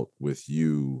 dealt with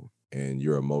you and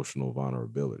your emotional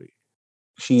vulnerability?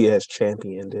 She has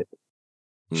championed it.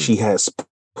 She has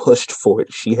pushed for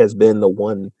it. She has been the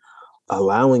one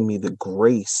allowing me the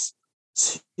grace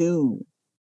to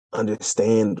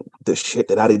understand the shit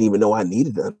that I didn't even know I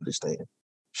needed to understand.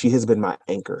 She has been my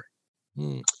anchor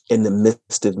in the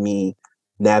midst of me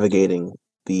navigating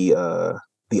the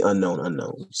unknown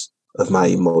unknowns of my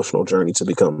emotional journey to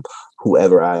become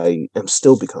whoever I am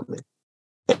still becoming.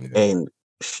 And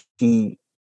she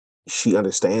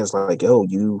understands, like, yo,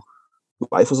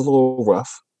 life was a little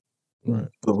rough, right,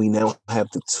 but we now have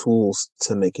the tools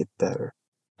to make it better.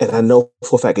 And I know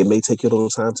for a fact it may take you a little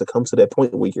time to come to that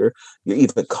point where you're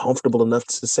even comfortable enough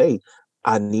to say,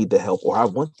 "I need the help," or "I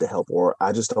want the help," or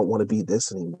 "I just don't want to be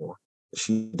this anymore."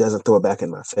 She doesn't throw it back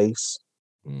in my face.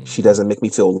 She doesn't make me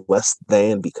feel less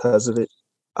than because of it.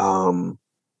 And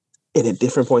at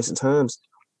different points in times,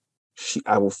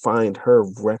 I will find her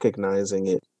recognizing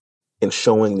it and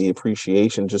showing the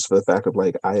appreciation just for the fact of,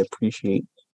 like, I appreciate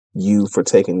you for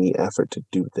taking the effort to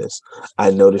do this. I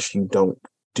notice you don't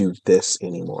do this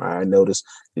anymore. I notice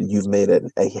that you've made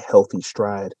a healthy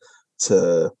stride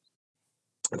to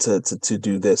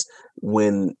do this.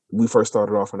 When we first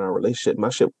started off in our relationship,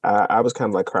 I was kind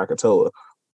of like Krakatoa.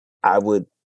 I would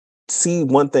see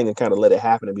one thing and kind of let it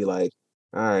happen and be like,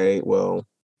 all right, well,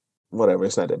 whatever,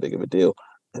 it's not that big of a deal.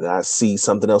 And I see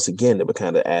something else again that would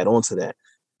kind of add on to that.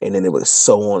 And then it would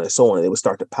so on and so on. And it would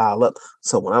start to pile up.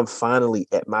 So when I'm finally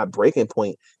at my breaking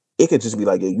point, it could just be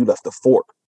like, "Yo, you left the fork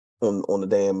on the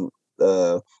damn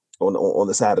on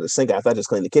the side of the sink after I just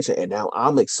cleaned the kitchen, and now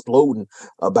I'm exploding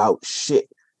about shit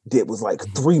that was like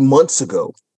 3 months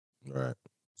ago." Right.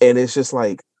 And it's just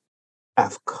like,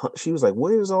 she was like,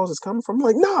 "Where is all this coming from?" I'm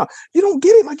like, "Nah, you don't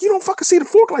get it. Like, you don't fucking see the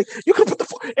fork. Like, you could put the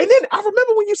fork." And then I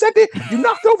remember when you said that, you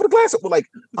knocked over the glass. Well, like,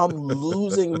 I'm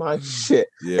losing my shit.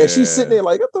 Yeah. And she's sitting there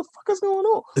like, "What the fuck is going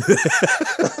on?"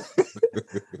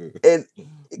 And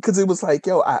because it was like,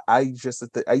 yo, I used to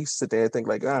sit there and think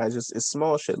like, it's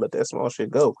small shit. Let that small shit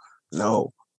go.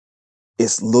 No,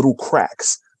 it's little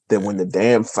cracks that when the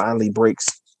dam finally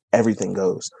breaks, everything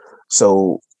goes.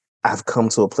 So I've come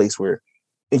to a place where,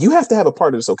 and you have to have a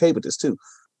partner that's okay with this too,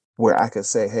 where I could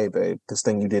say, hey, babe, this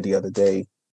thing you did the other day,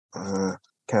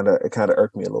 kind of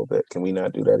irked me a little bit. Can we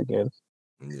not do that again?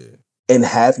 Yeah. And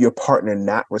have your partner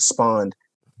not respond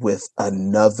with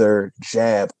another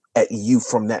jab at you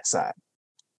from that side.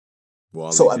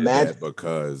 Well, so imagine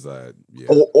because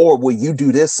or will you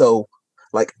do this? So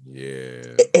like,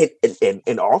 yeah,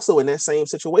 and also in that same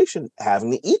situation,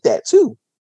 having to eat that too.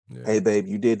 Yeah. Hey, babe,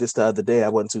 you did this the other day. I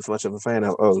wasn't too much of a fan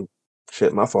of. Oh,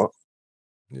 shit, my fault.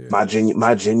 Yeah. My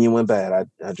genuine bad.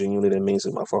 I genuinely didn't mean it's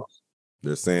my fault.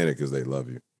 They're saying it because they love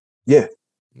you. Yeah.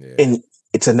 Yeah. And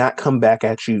to not come back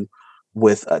at you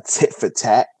with a tit for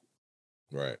tat.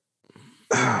 Right.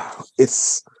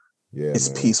 It's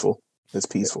peaceful. It's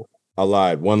peaceful. I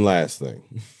lied. One last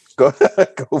thing. Go for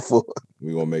it.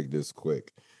 We're going to make this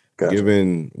quick. Gotcha.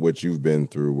 Given what you've been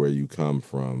through, where you come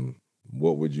from,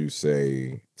 what would you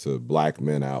say to Black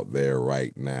men out there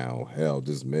right now? Hell,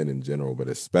 just men in general, but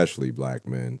especially Black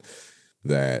men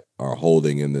that are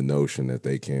holding in the notion that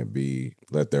they can't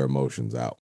let their emotions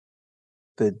out.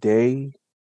 The day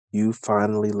you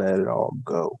finally let it all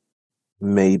go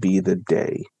may be the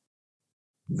day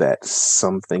that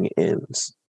something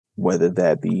ends, whether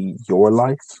that be your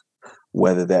life,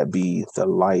 whether that be the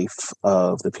life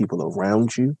of the people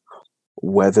around you,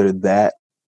 whether that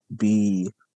be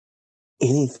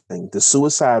anything. The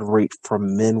suicide rate for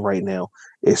men right now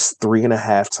is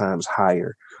 3.5 times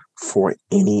higher for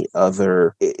any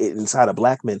other inside of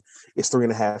Black men. It's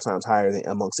 3.5 times higher than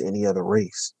amongst any other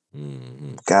race.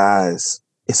 Mm-hmm. Guys,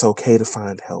 it's okay to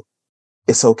find help.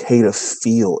 It's okay to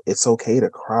feel. It's okay to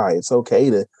cry. It's okay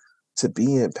to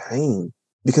be in pain.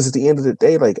 Because at the end of the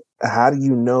day, like, how do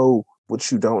you know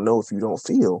what you don't know if you don't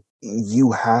feel?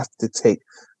 You have to take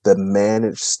the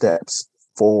managed steps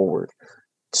forward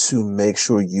to make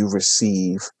sure you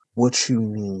receive what you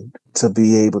need to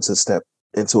be able to step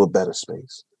into a better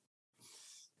space.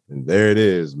 And there it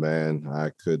is, man.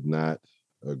 I could not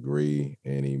agree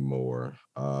anymore.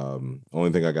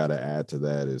 Only thing I got to add to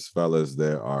that is, fellas,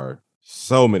 there are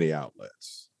so many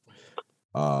outlets.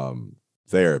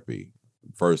 Therapy,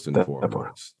 first and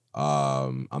foremost.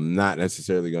 I'm not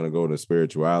necessarily going to go to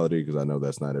spirituality because I know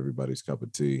that's not everybody's cup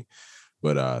of tea,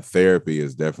 but therapy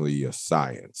is definitely a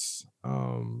science.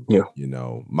 You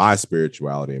know, my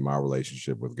spirituality and my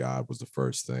relationship with God was the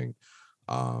first thing.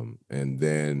 And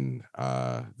then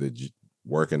the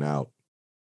working out,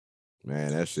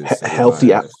 man, that shit's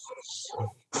healthy.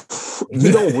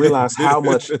 You don't realize how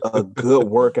much a good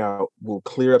workout will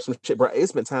clear up some shit, bro.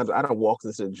 It's been times I don't walk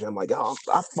into the gym like, oh,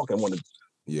 I fucking want to.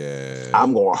 Yeah,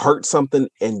 I'm gonna hurt something,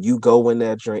 and you go in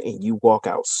that joint and you walk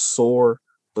out sore,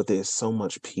 but there's so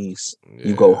much peace. Yeah.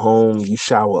 You go home, you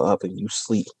shower up, and you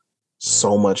sleep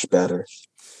so much better.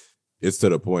 It's to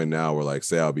the point now where, like,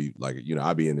 say I'll be like, you know,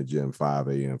 I'll be in the gym 5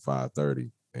 a.m.,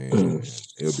 5:30, and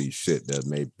it'll be shit that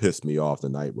may piss me off the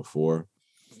night before.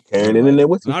 Carrying it in there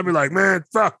with you. And I'll be like, man,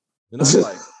 fuck. And I'm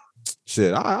like,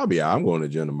 shit, I'll be out. I'm going to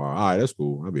the gym tomorrow. All right, that's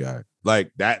cool. I'll be all right.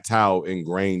 Like, that's how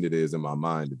ingrained it is in my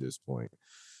mind at this point,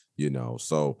 you know.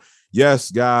 So,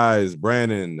 yes, guys,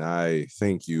 Brandon, I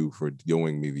thank you for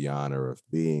doing me the honor of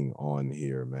being on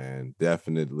here, man.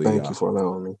 Definitely. Thank you for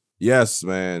allowing me. Yes,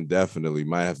 man, definitely.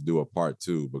 Might have to do a part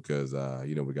 2 because,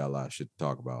 you know, we got a lot of shit to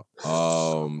talk about.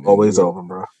 Always open,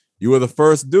 bro. You were the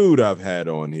first dude I've had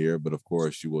on here, but of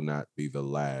course you will not be the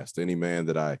last. Any man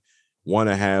that I want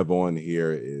to have on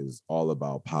here is all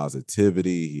about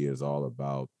positivity. He is all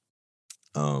about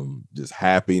just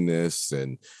happiness.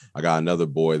 And I got another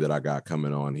boy that I got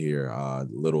coming on here a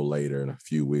little later in a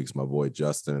few weeks. My boy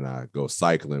Justin and I go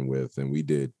cycling with, and we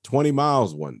did 20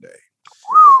 miles one day.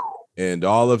 And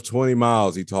all of 20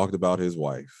 miles, he talked about his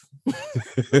wife.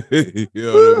 You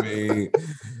know what I mean?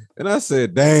 And I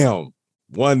said, damn.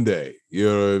 One day, you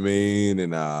know what I mean?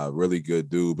 And really good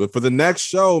dude. But for the next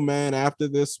show, man, after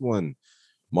this one,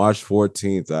 March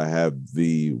 14th, I have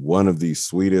one of the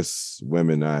sweetest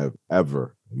women I have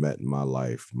ever met in my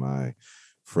life, my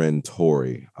friend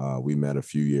Tori. We met a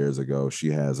few years ago. She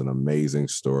has an amazing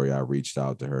story. I reached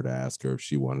out to her to ask her if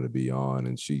she wanted to be on,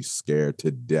 and she's scared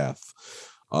to death.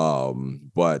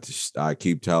 But I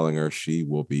keep telling her she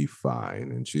will be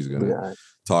fine, and she's gonna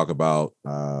talk about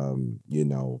you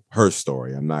know, her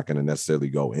story. I'm not gonna necessarily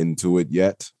go into it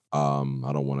yet. I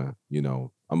don't want to, you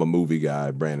know, I'm a movie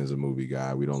guy. Brandon's a movie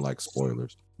guy. We don't like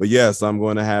spoilers. But yes, I'm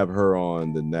going to have her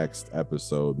on the next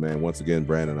episode, man. Once again,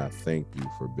 Brandon, I thank you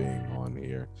for being on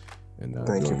here. And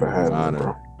thank you for having me,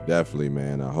 bro. Definitely,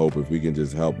 man. I hope if we can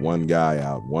just help one guy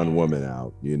out, one woman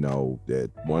out, you know,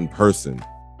 that one person,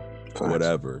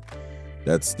 whatever,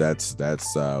 that's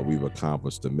we've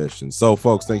accomplished the mission. So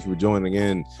folks, thank you for joining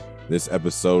in. this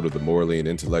episode of the Morally and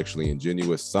Intellectually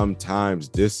Ingenuous, Sometimes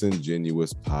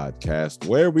Disingenuous podcast,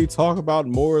 where we talk about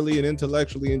morally and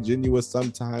intellectually ingenuous,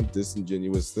 sometimes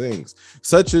disingenuous things,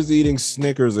 such as eating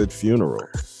Snickers at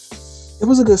funerals. It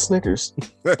was a good Snickers.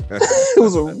 It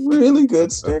was a really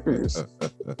good Snickers.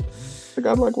 I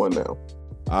got like one now.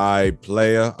 All right,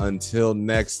 player. Until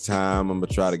next time, I'm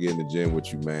gonna try to get in the gym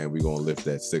with you, man. We're gonna lift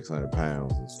that 600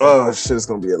 pounds. Oh shit, it's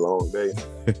gonna be a long day.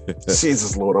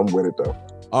 Jesus Lord, I'm with it though.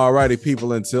 All righty,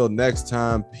 people. Until next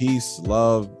time, peace,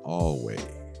 love, always.